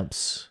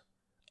glimpse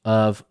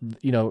of,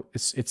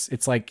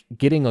 it's like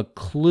getting a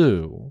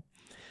clue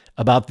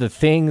about the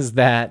things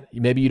that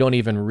maybe you don't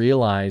even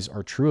realize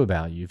are true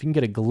about you. If you can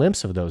get a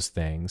glimpse of those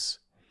things,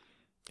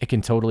 it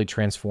can totally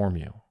transform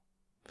you.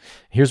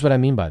 Here's what I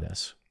mean by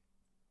this.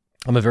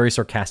 I'm a very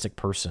sarcastic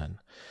person.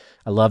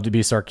 I love to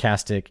be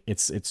sarcastic.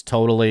 It's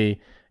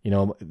totally,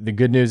 the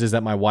good news is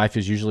that my wife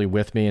is usually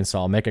with me. And so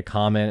I'll make a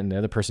comment and the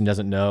other person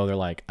doesn't know. They're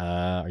like,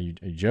 are you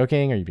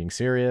joking? Are you being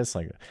serious?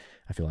 Like,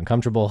 I feel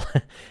uncomfortable.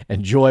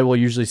 And Joy will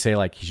usually say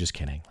like, he's just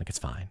kidding. Like, it's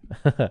fine.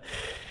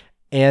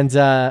 And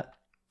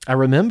I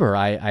remember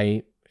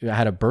I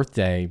had a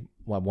birthday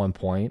at one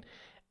point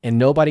and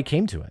nobody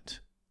came to it.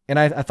 And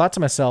I thought to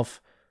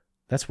myself,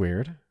 that's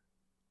weird.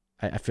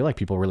 I feel like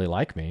people really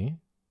like me.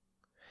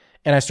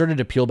 And I started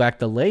to peel back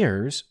the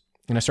layers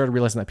and I started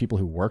realizing that people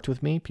who worked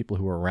with me, people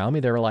who were around me,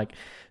 they were like,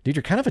 dude,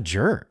 you're kind of a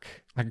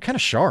jerk. Like, you're kind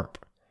of sharp.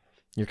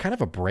 You're kind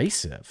of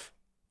abrasive.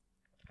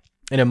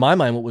 And in my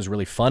mind, what was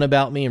really fun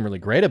about me and really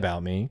great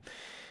about me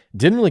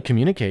didn't really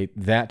communicate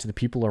that to the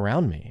people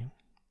around me.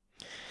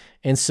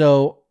 And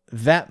so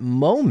that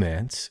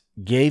moment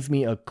gave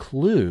me a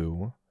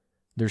clue.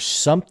 There's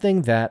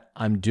something that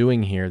I'm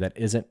doing here that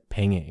isn't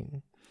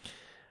pinging.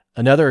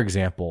 Another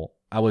example,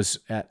 I was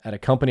at a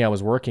company I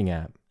was working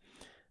at.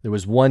 There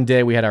was one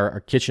day we had our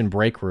kitchen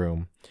break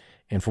room.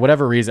 And for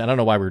whatever reason, I don't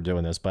know why we were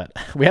doing this, but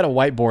we had a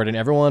whiteboard and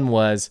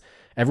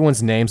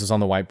everyone's names was on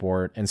the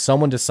whiteboard. And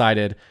someone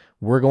decided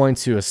we're going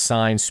to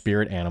assign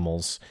spirit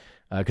animals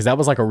because that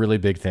was like a really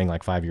big thing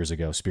like 5 years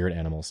ago, spirit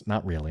animals.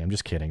 Not really, I'm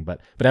just kidding. But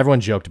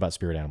everyone joked about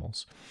spirit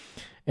animals.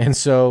 And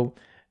so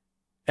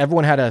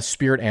everyone had a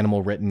spirit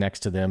animal written next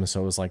to them.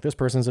 So it was like, this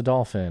person's a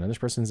dolphin and this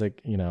person's a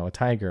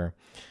tiger.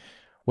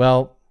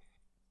 Well,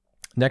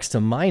 next to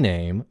my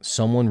name,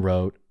 someone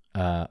wrote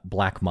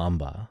Black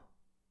Mamba,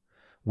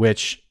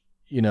 which,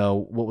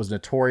 what was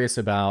notorious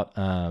about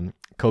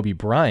Kobe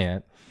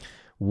Bryant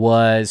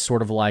was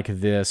sort of like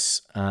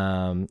this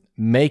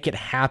make it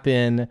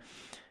happen,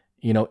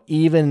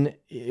 even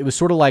it was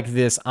sort of like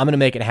this, I'm going to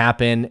make it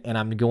happen and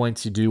I'm going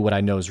to do what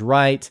I know is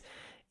right,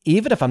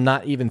 even if I'm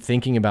not even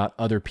thinking about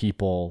other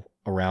people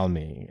around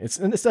me. It's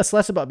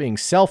less about being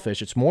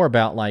selfish. It's more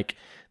about like,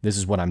 this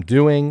is what I'm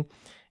doing.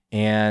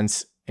 And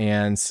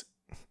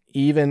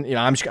even,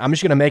 I'm just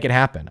going to make it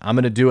happen. I'm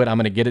going to do it. I'm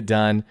going to get it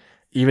done.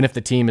 Even if the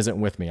team isn't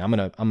with me, I'm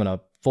going to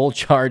full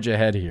charge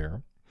ahead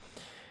here.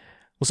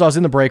 Well, so I was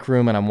in the break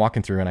room and I'm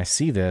walking through and I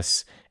see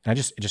this and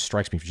it just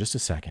strikes me for just a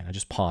second. I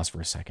just paused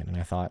for a second and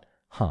I thought,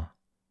 I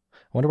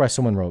wonder why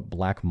someone wrote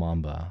Black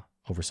Mamba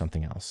over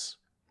something else.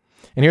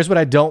 And here's what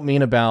I don't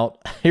mean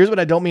about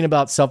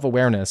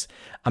self-awareness.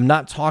 I'm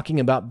not talking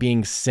about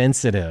being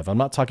sensitive. I'm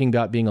not talking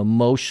about being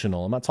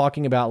emotional. I'm not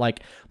talking about like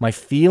my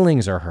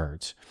feelings are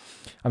hurt.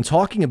 I'm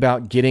talking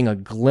about getting a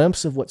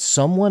glimpse of what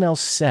someone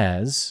else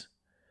says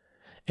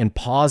and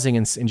pausing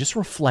and just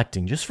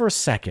reflecting just for a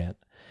second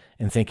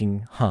and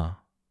thinking,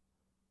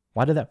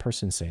 why did that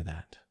person say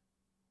that?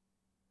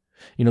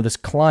 This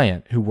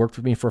client who worked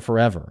with me for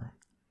forever,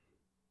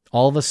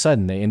 all of a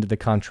sudden they ended the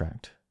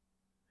contract.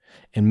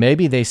 And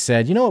maybe they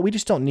said, you know what, we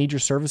just don't need your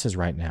services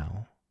right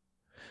now.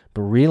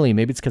 But really,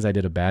 maybe it's because I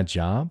did a bad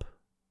job.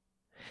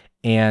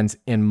 And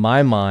in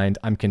my mind,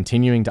 I'm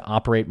continuing to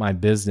operate my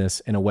business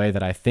in a way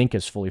that I think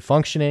is fully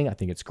functioning. I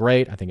think it's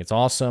great. I think it's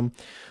awesome.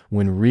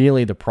 When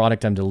really the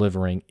product I'm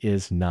delivering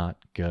is not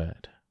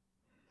good.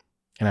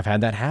 And I've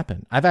had that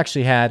happen. I've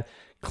actually had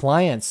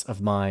clients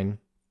of mine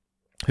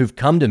who've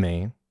come to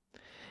me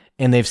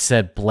and they've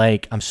said,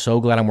 Blake, I'm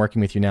so glad I'm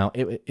working with you now.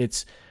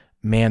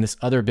 Man, this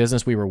other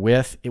business we were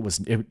with,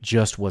 it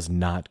just was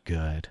not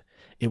good.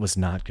 It was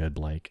not good,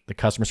 Blake. The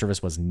customer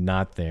service was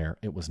not there.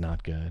 It was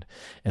not good.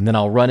 And then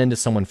I'll run into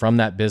someone from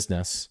that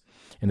business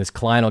and this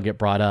client will get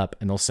brought up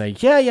and they'll say,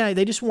 yeah,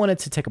 they just wanted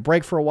to take a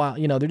break for a while.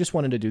 They just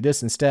wanted to do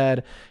this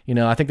instead.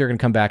 I think they're going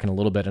to come back in a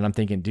little bit. And I'm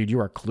thinking, dude, you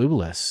are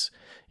clueless.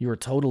 You are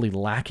totally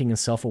lacking in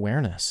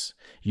self-awareness.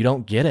 You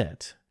don't get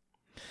it.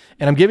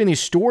 And I'm giving these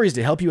stories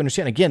to help you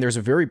understand. Again, there's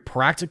a very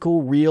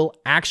practical, real,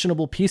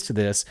 actionable piece to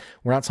this.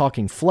 We're not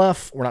talking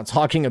fluff. We're not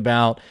talking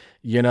about,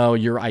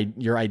 your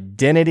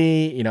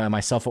identity, am I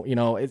self,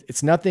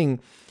 it's nothing,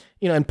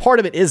 and part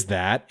of it is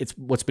that it's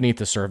what's beneath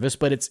the surface,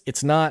 but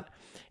it's not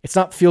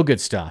feel good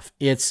stuff.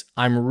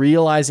 I'm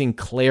realizing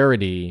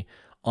clarity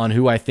on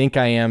who I think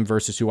I am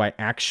versus who I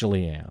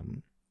actually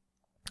am.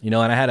 And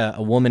I had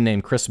a woman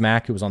named Chris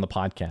Mack who was on the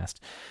podcast,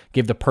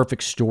 gave the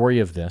perfect story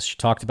of this. She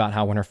talked about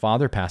how when her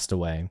father passed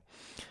away,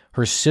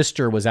 her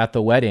sister was at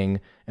the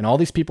wedding and all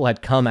these people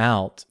had come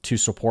out to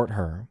support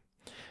her.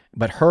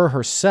 But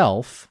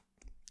herself,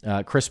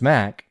 Chris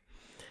Mack,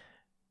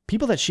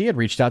 people that she had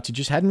reached out to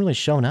just hadn't really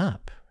shown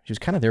up. She was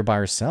kind of there by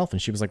herself.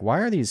 And she was like,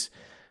 why have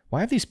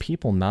these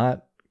people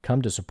not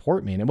come to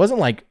support me? And it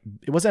wasn't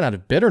out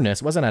of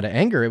bitterness. It wasn't out of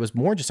anger. It was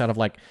more just out of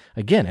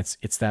again,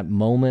 it's that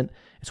moment.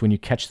 It's when you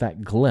catch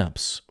that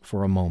glimpse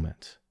for a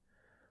moment.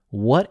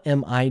 What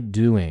am I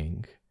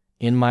doing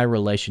in my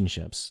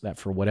relationships that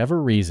for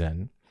whatever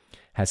reason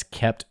has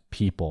kept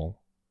people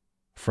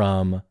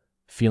from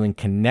feeling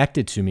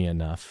connected to me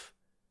enough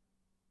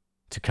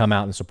to come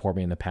out and support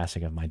me in the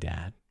passing of my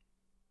dad?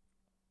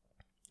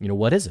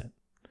 What is it?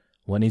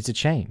 What needs to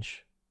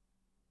change?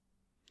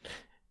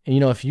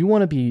 And if you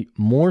want to be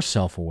more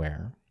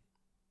self-aware,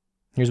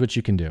 here's what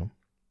you can do.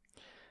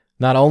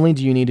 Not only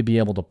do you need to be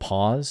able to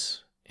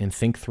pause and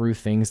think through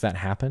things that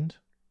happened,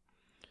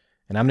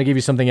 and I'm going to give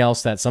you something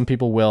else that some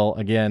people will,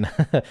 again,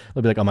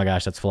 they'll be like, oh my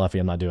gosh, that's fluffy.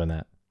 I'm not doing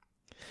that.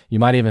 You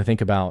might even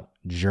think about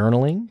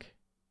journaling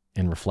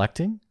and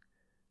reflecting.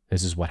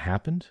 This is what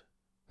happened.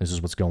 This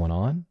is what's going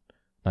on,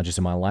 not just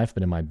in my life,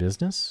 but in my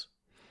business.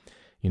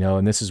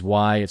 And this is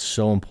why it's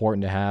so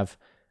important to have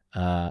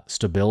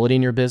stability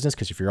in your business,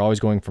 because if you're always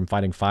going from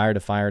fighting fire to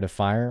fire to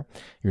fire,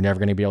 you're never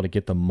going to be able to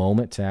get the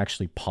moment to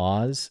actually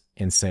pause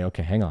and say,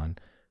 okay, hang on,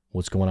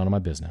 what's going on in my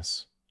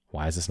business?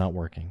 Why is this not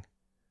working?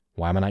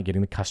 Why am I not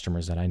getting the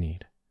customers that I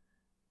need?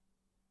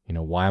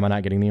 Why am I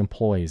not getting the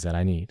employees that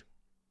I need?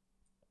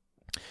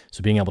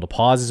 So being able to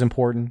pause is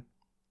important,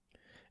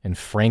 and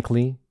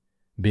frankly,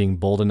 being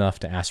bold enough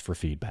to ask for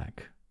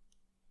feedback.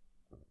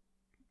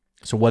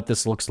 So what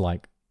this looks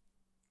like,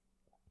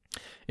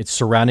 it's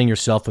surrounding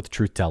yourself with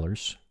truth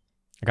tellers.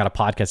 I got a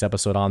podcast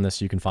episode on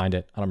this. You can find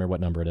it. I don't remember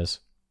what number it is.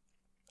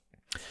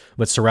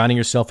 But surrounding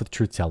yourself with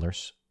truth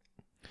tellers,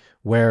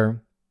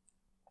 where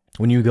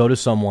when you go to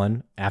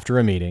someone after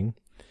a meeting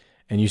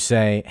and you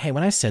say, hey,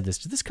 when I said this,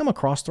 did this come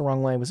across the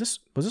wrong way? Was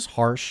this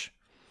harsh?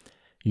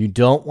 You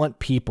don't want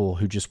people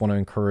who just want to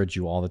encourage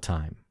you all the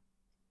time.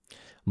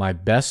 My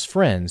best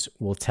friends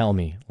will tell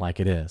me like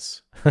it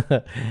is.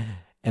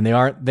 And they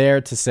aren't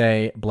there to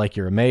say, Blake,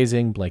 you're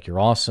amazing. Blake, you're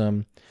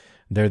awesome.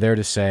 They're there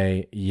to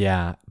say,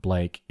 yeah,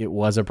 Blake, it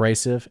was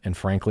abrasive, and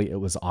frankly, it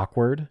was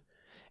awkward.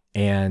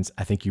 And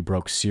I think you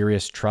broke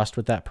serious trust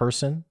with that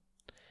person.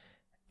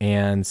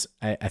 And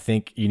I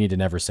think you need to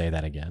never say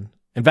that again.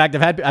 In fact,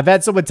 I've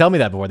had someone tell me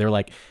that before. They're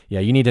like, yeah,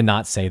 you need to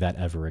not say that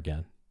ever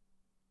again.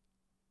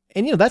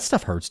 And that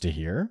stuff hurts to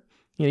hear.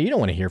 You don't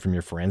want to hear from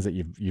your friends that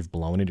you've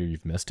blown it or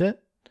you've missed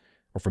it,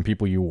 or from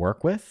people you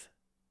work with.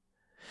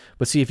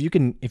 But see, if you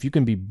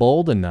can be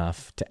bold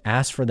enough to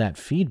ask for that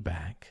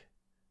feedback,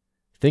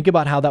 think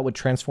about how that would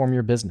transform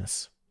your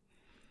business.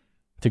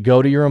 To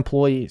go to your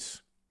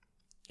employees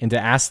and to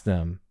ask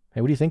them,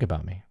 hey, what do you think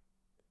about me?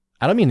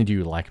 I don't mean, do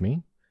you like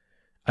me?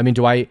 I mean,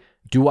 do I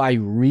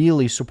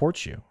really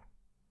support you?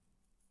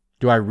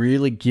 Do I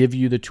really give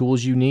you the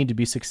tools you need to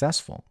be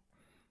successful?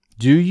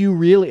 Do you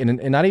really,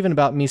 and not even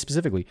about me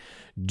specifically,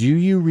 do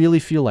you really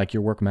feel like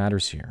your work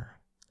matters here?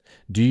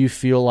 Do you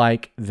feel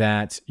like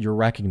that you're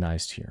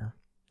recognized here?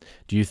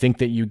 Do you think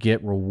that you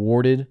get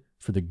rewarded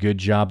for the good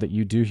job that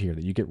you do here,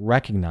 that you get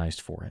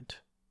recognized for it?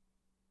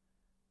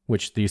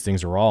 Which these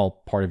things are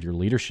all part of your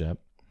leadership.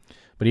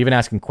 But even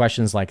asking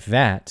questions like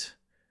that,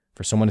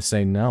 for someone to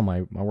say, no,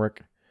 my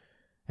work,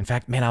 in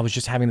fact, man, I was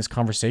just having this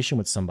conversation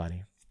with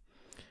somebody.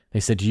 They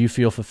said, do you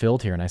feel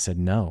fulfilled here? And I said,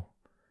 no.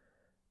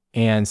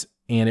 And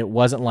it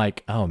wasn't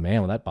like, oh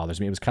man, well, that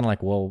bothers me. It was kind of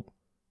like, well,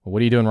 what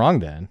are you doing wrong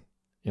then?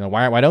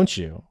 Why don't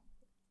you?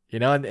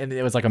 And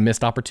it was like a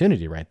missed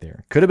opportunity right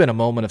there. Could have been a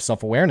moment of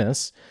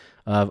self-awareness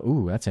of,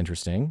 ooh, that's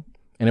interesting.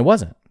 And it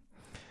wasn't.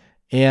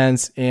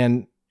 And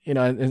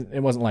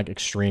it wasn't like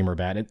extreme or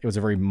bad. It was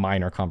a very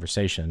minor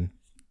conversation.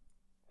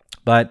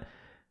 But,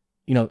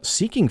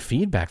 seeking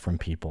feedback from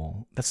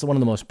people, that's one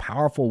of the most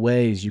powerful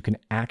ways you can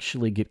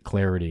actually get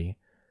clarity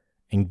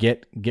and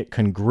get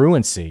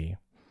congruency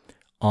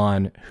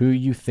on who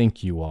you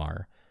think you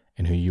are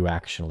and who you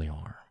actually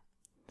are.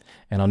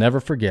 And I'll never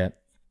forget,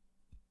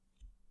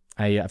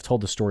 I've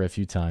told the story a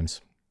few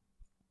times.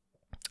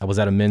 I was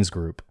at a men's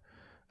group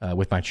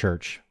with my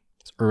church.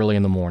 It's early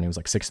in the morning. It was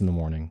like 6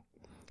 a.m.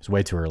 It was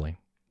way too early.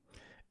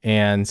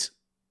 And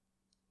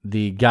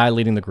the guy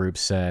leading the group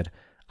said,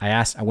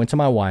 I went to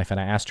my wife and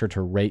I asked her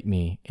to rate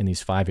me in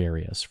these 5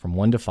 areas from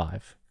 1 to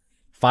 5.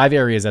 5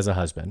 areas as a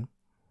husband.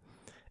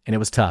 And it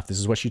was tough. This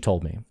is what she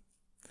told me. And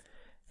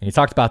he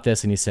talked about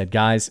this and he said,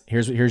 guys,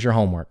 here's your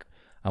homework.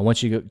 I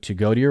want you to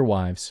go to your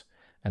wives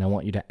and I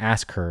want you to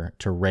ask her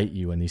to rate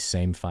you in these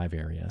same 5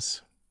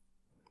 areas.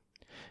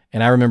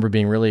 And I remember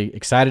being really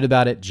excited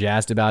about it,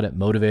 jazzed about it,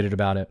 motivated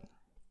about it.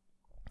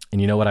 And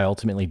you know what I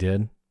ultimately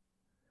did?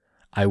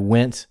 I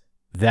went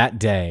that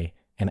day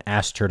and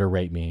asked her to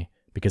rate me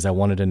because I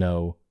wanted to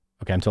know.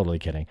 Okay, I'm totally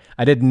kidding.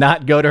 I did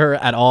not go to her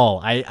at all.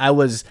 I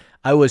was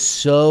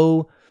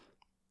so,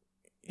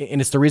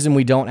 and it's the reason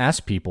we don't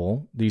ask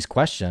people these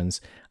questions.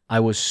 I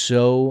was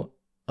so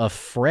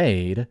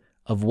afraid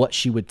of what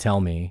she would tell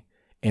me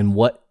and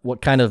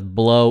what kind of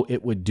blow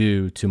it would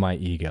do to my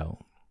ego.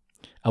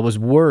 I was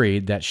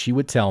worried that she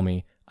would tell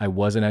me I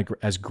wasn't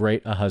as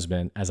great a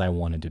husband as I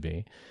wanted to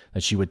be,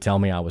 that she would tell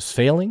me I was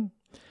failing,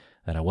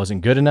 that I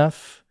wasn't good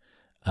enough,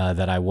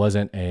 that I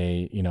wasn't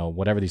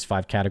whatever these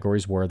 5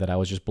 categories were, that I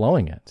was just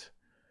blowing it,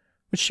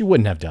 which she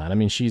wouldn't have done. I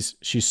mean, she's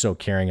so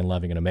caring and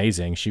loving and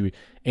amazing.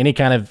 Any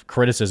kind of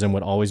criticism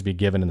would always be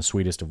given in the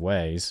sweetest of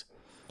ways,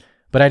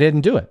 but I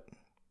didn't do it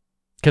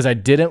because I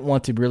didn't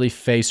want to really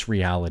face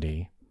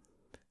reality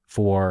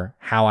for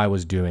how I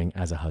was doing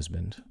as a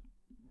husband.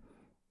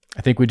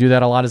 I think we do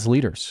that a lot as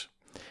leaders.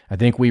 I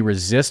think we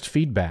resist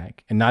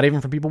feedback, and not even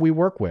from people we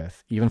work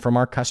with, even from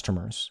our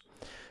customers,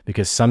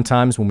 because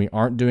sometimes when we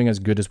aren't doing as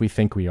good as we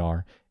think we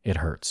are, it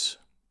hurts.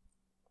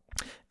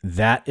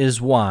 That is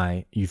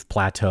why you've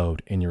plateaued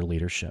in your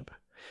leadership.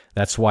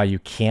 That's why you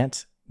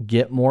can't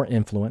get more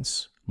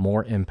influence,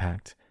 more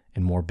impact,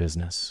 and more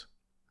business,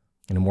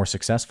 and a more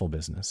successful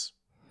business.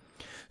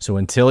 So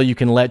until you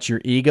can let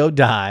your ego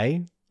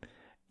die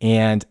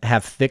and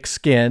have thick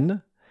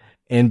skin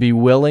and be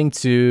willing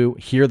to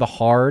hear the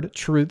hard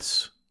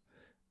truths,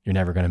 you're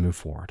never going to move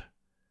forward.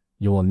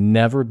 You will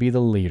never be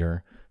the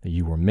leader that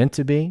you were meant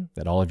to be,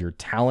 that all of your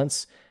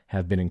talents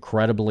have been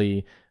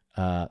incredibly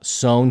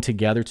sewn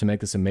together to make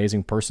this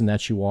amazing person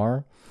that you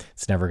are.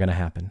 It's never going to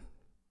happen.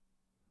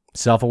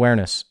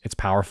 Self-awareness, it's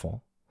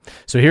powerful.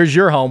 So here's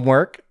your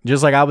homework,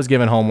 just like I was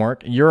given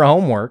homework. Your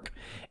homework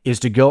is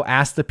to go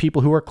ask the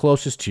people who are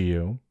closest to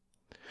you,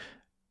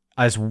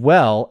 as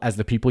well as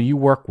the people you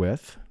work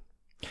with,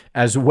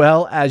 as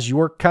well as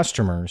your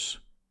customers,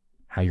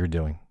 how you're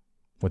doing,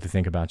 what they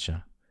think about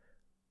you.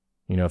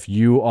 If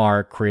you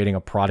are creating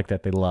a product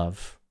that they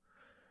love,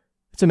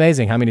 it's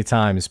amazing how many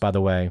times, by the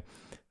way,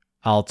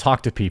 I'll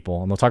talk to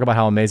people and they'll talk about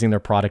how amazing their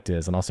product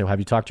is. And I'll say, well, have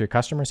you talked to your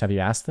customers? Have you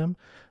asked them?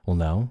 Well,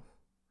 no.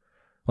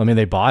 Well, I mean,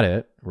 they bought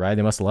it, right?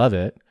 They must love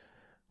it.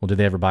 Well, did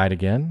they ever buy it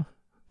again?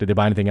 Did they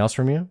buy anything else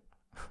from you?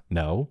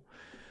 No.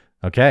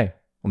 Okay.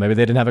 Well, maybe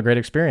they didn't have a great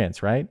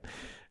experience, right?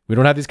 We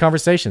don't have these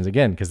conversations,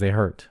 again, because they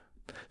hurt.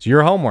 So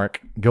your homework,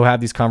 go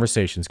have these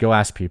conversations. Go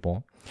ask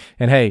people.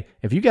 And hey,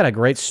 if you got a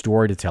great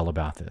story to tell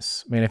about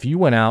this, man, if you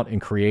went out and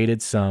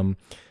created some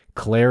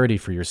clarity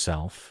for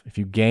yourself, if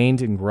you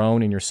gained and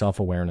grown in your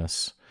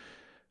self-awareness,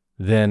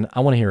 then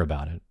I want to hear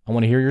about it. I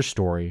want to hear your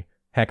story.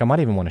 Heck, I might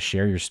even want to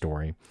share your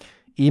story.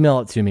 Email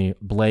it to me,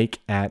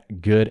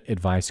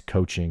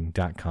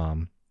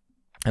 blake@goodadvicecoaching.com.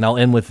 And I'll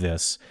end with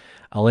this.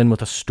 I'll end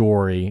with a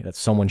story that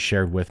someone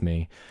shared with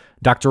me.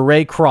 Dr.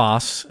 Ray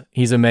Cross,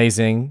 he's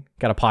amazing.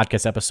 Got a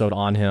podcast episode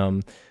on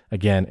him.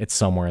 Again, it's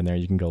somewhere in there.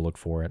 You can go look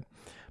for it.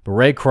 But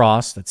Ray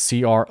Cross, that's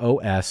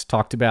C-R-O-S,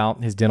 talked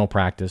about his dental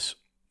practice.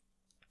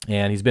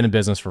 And he's been in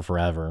business for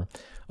forever,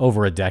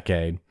 over a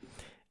decade.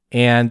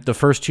 And the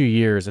first 2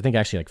 years, I think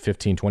actually like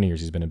 15, 20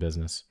 years he's been in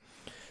business.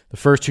 The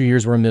first 2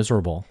 years were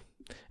miserable.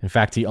 In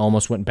fact, he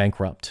almost went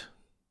bankrupt.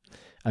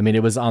 I mean,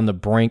 it was on the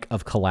brink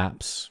of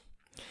collapse.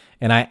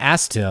 And I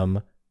asked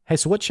him, hey,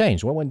 so what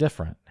changed? What went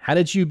different? How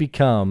did your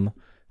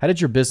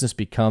business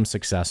become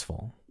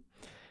successful?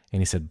 And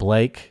he said,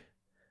 Blake,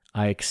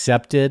 I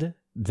accepted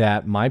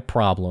that my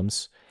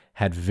problems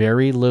had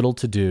very little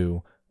to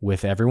do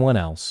with everyone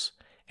else,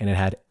 and it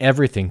had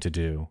everything to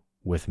do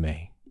with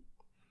me.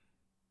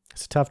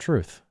 It's a tough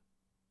truth.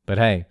 But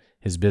hey,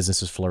 his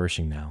business is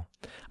flourishing now.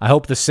 I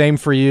hope the same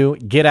for you.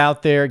 Get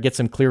out there, get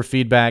some clear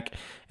feedback,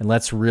 and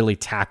let's really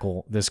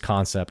tackle this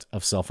concept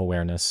of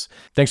self-awareness.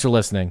 Thanks for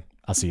listening.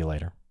 I'll see you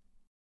later.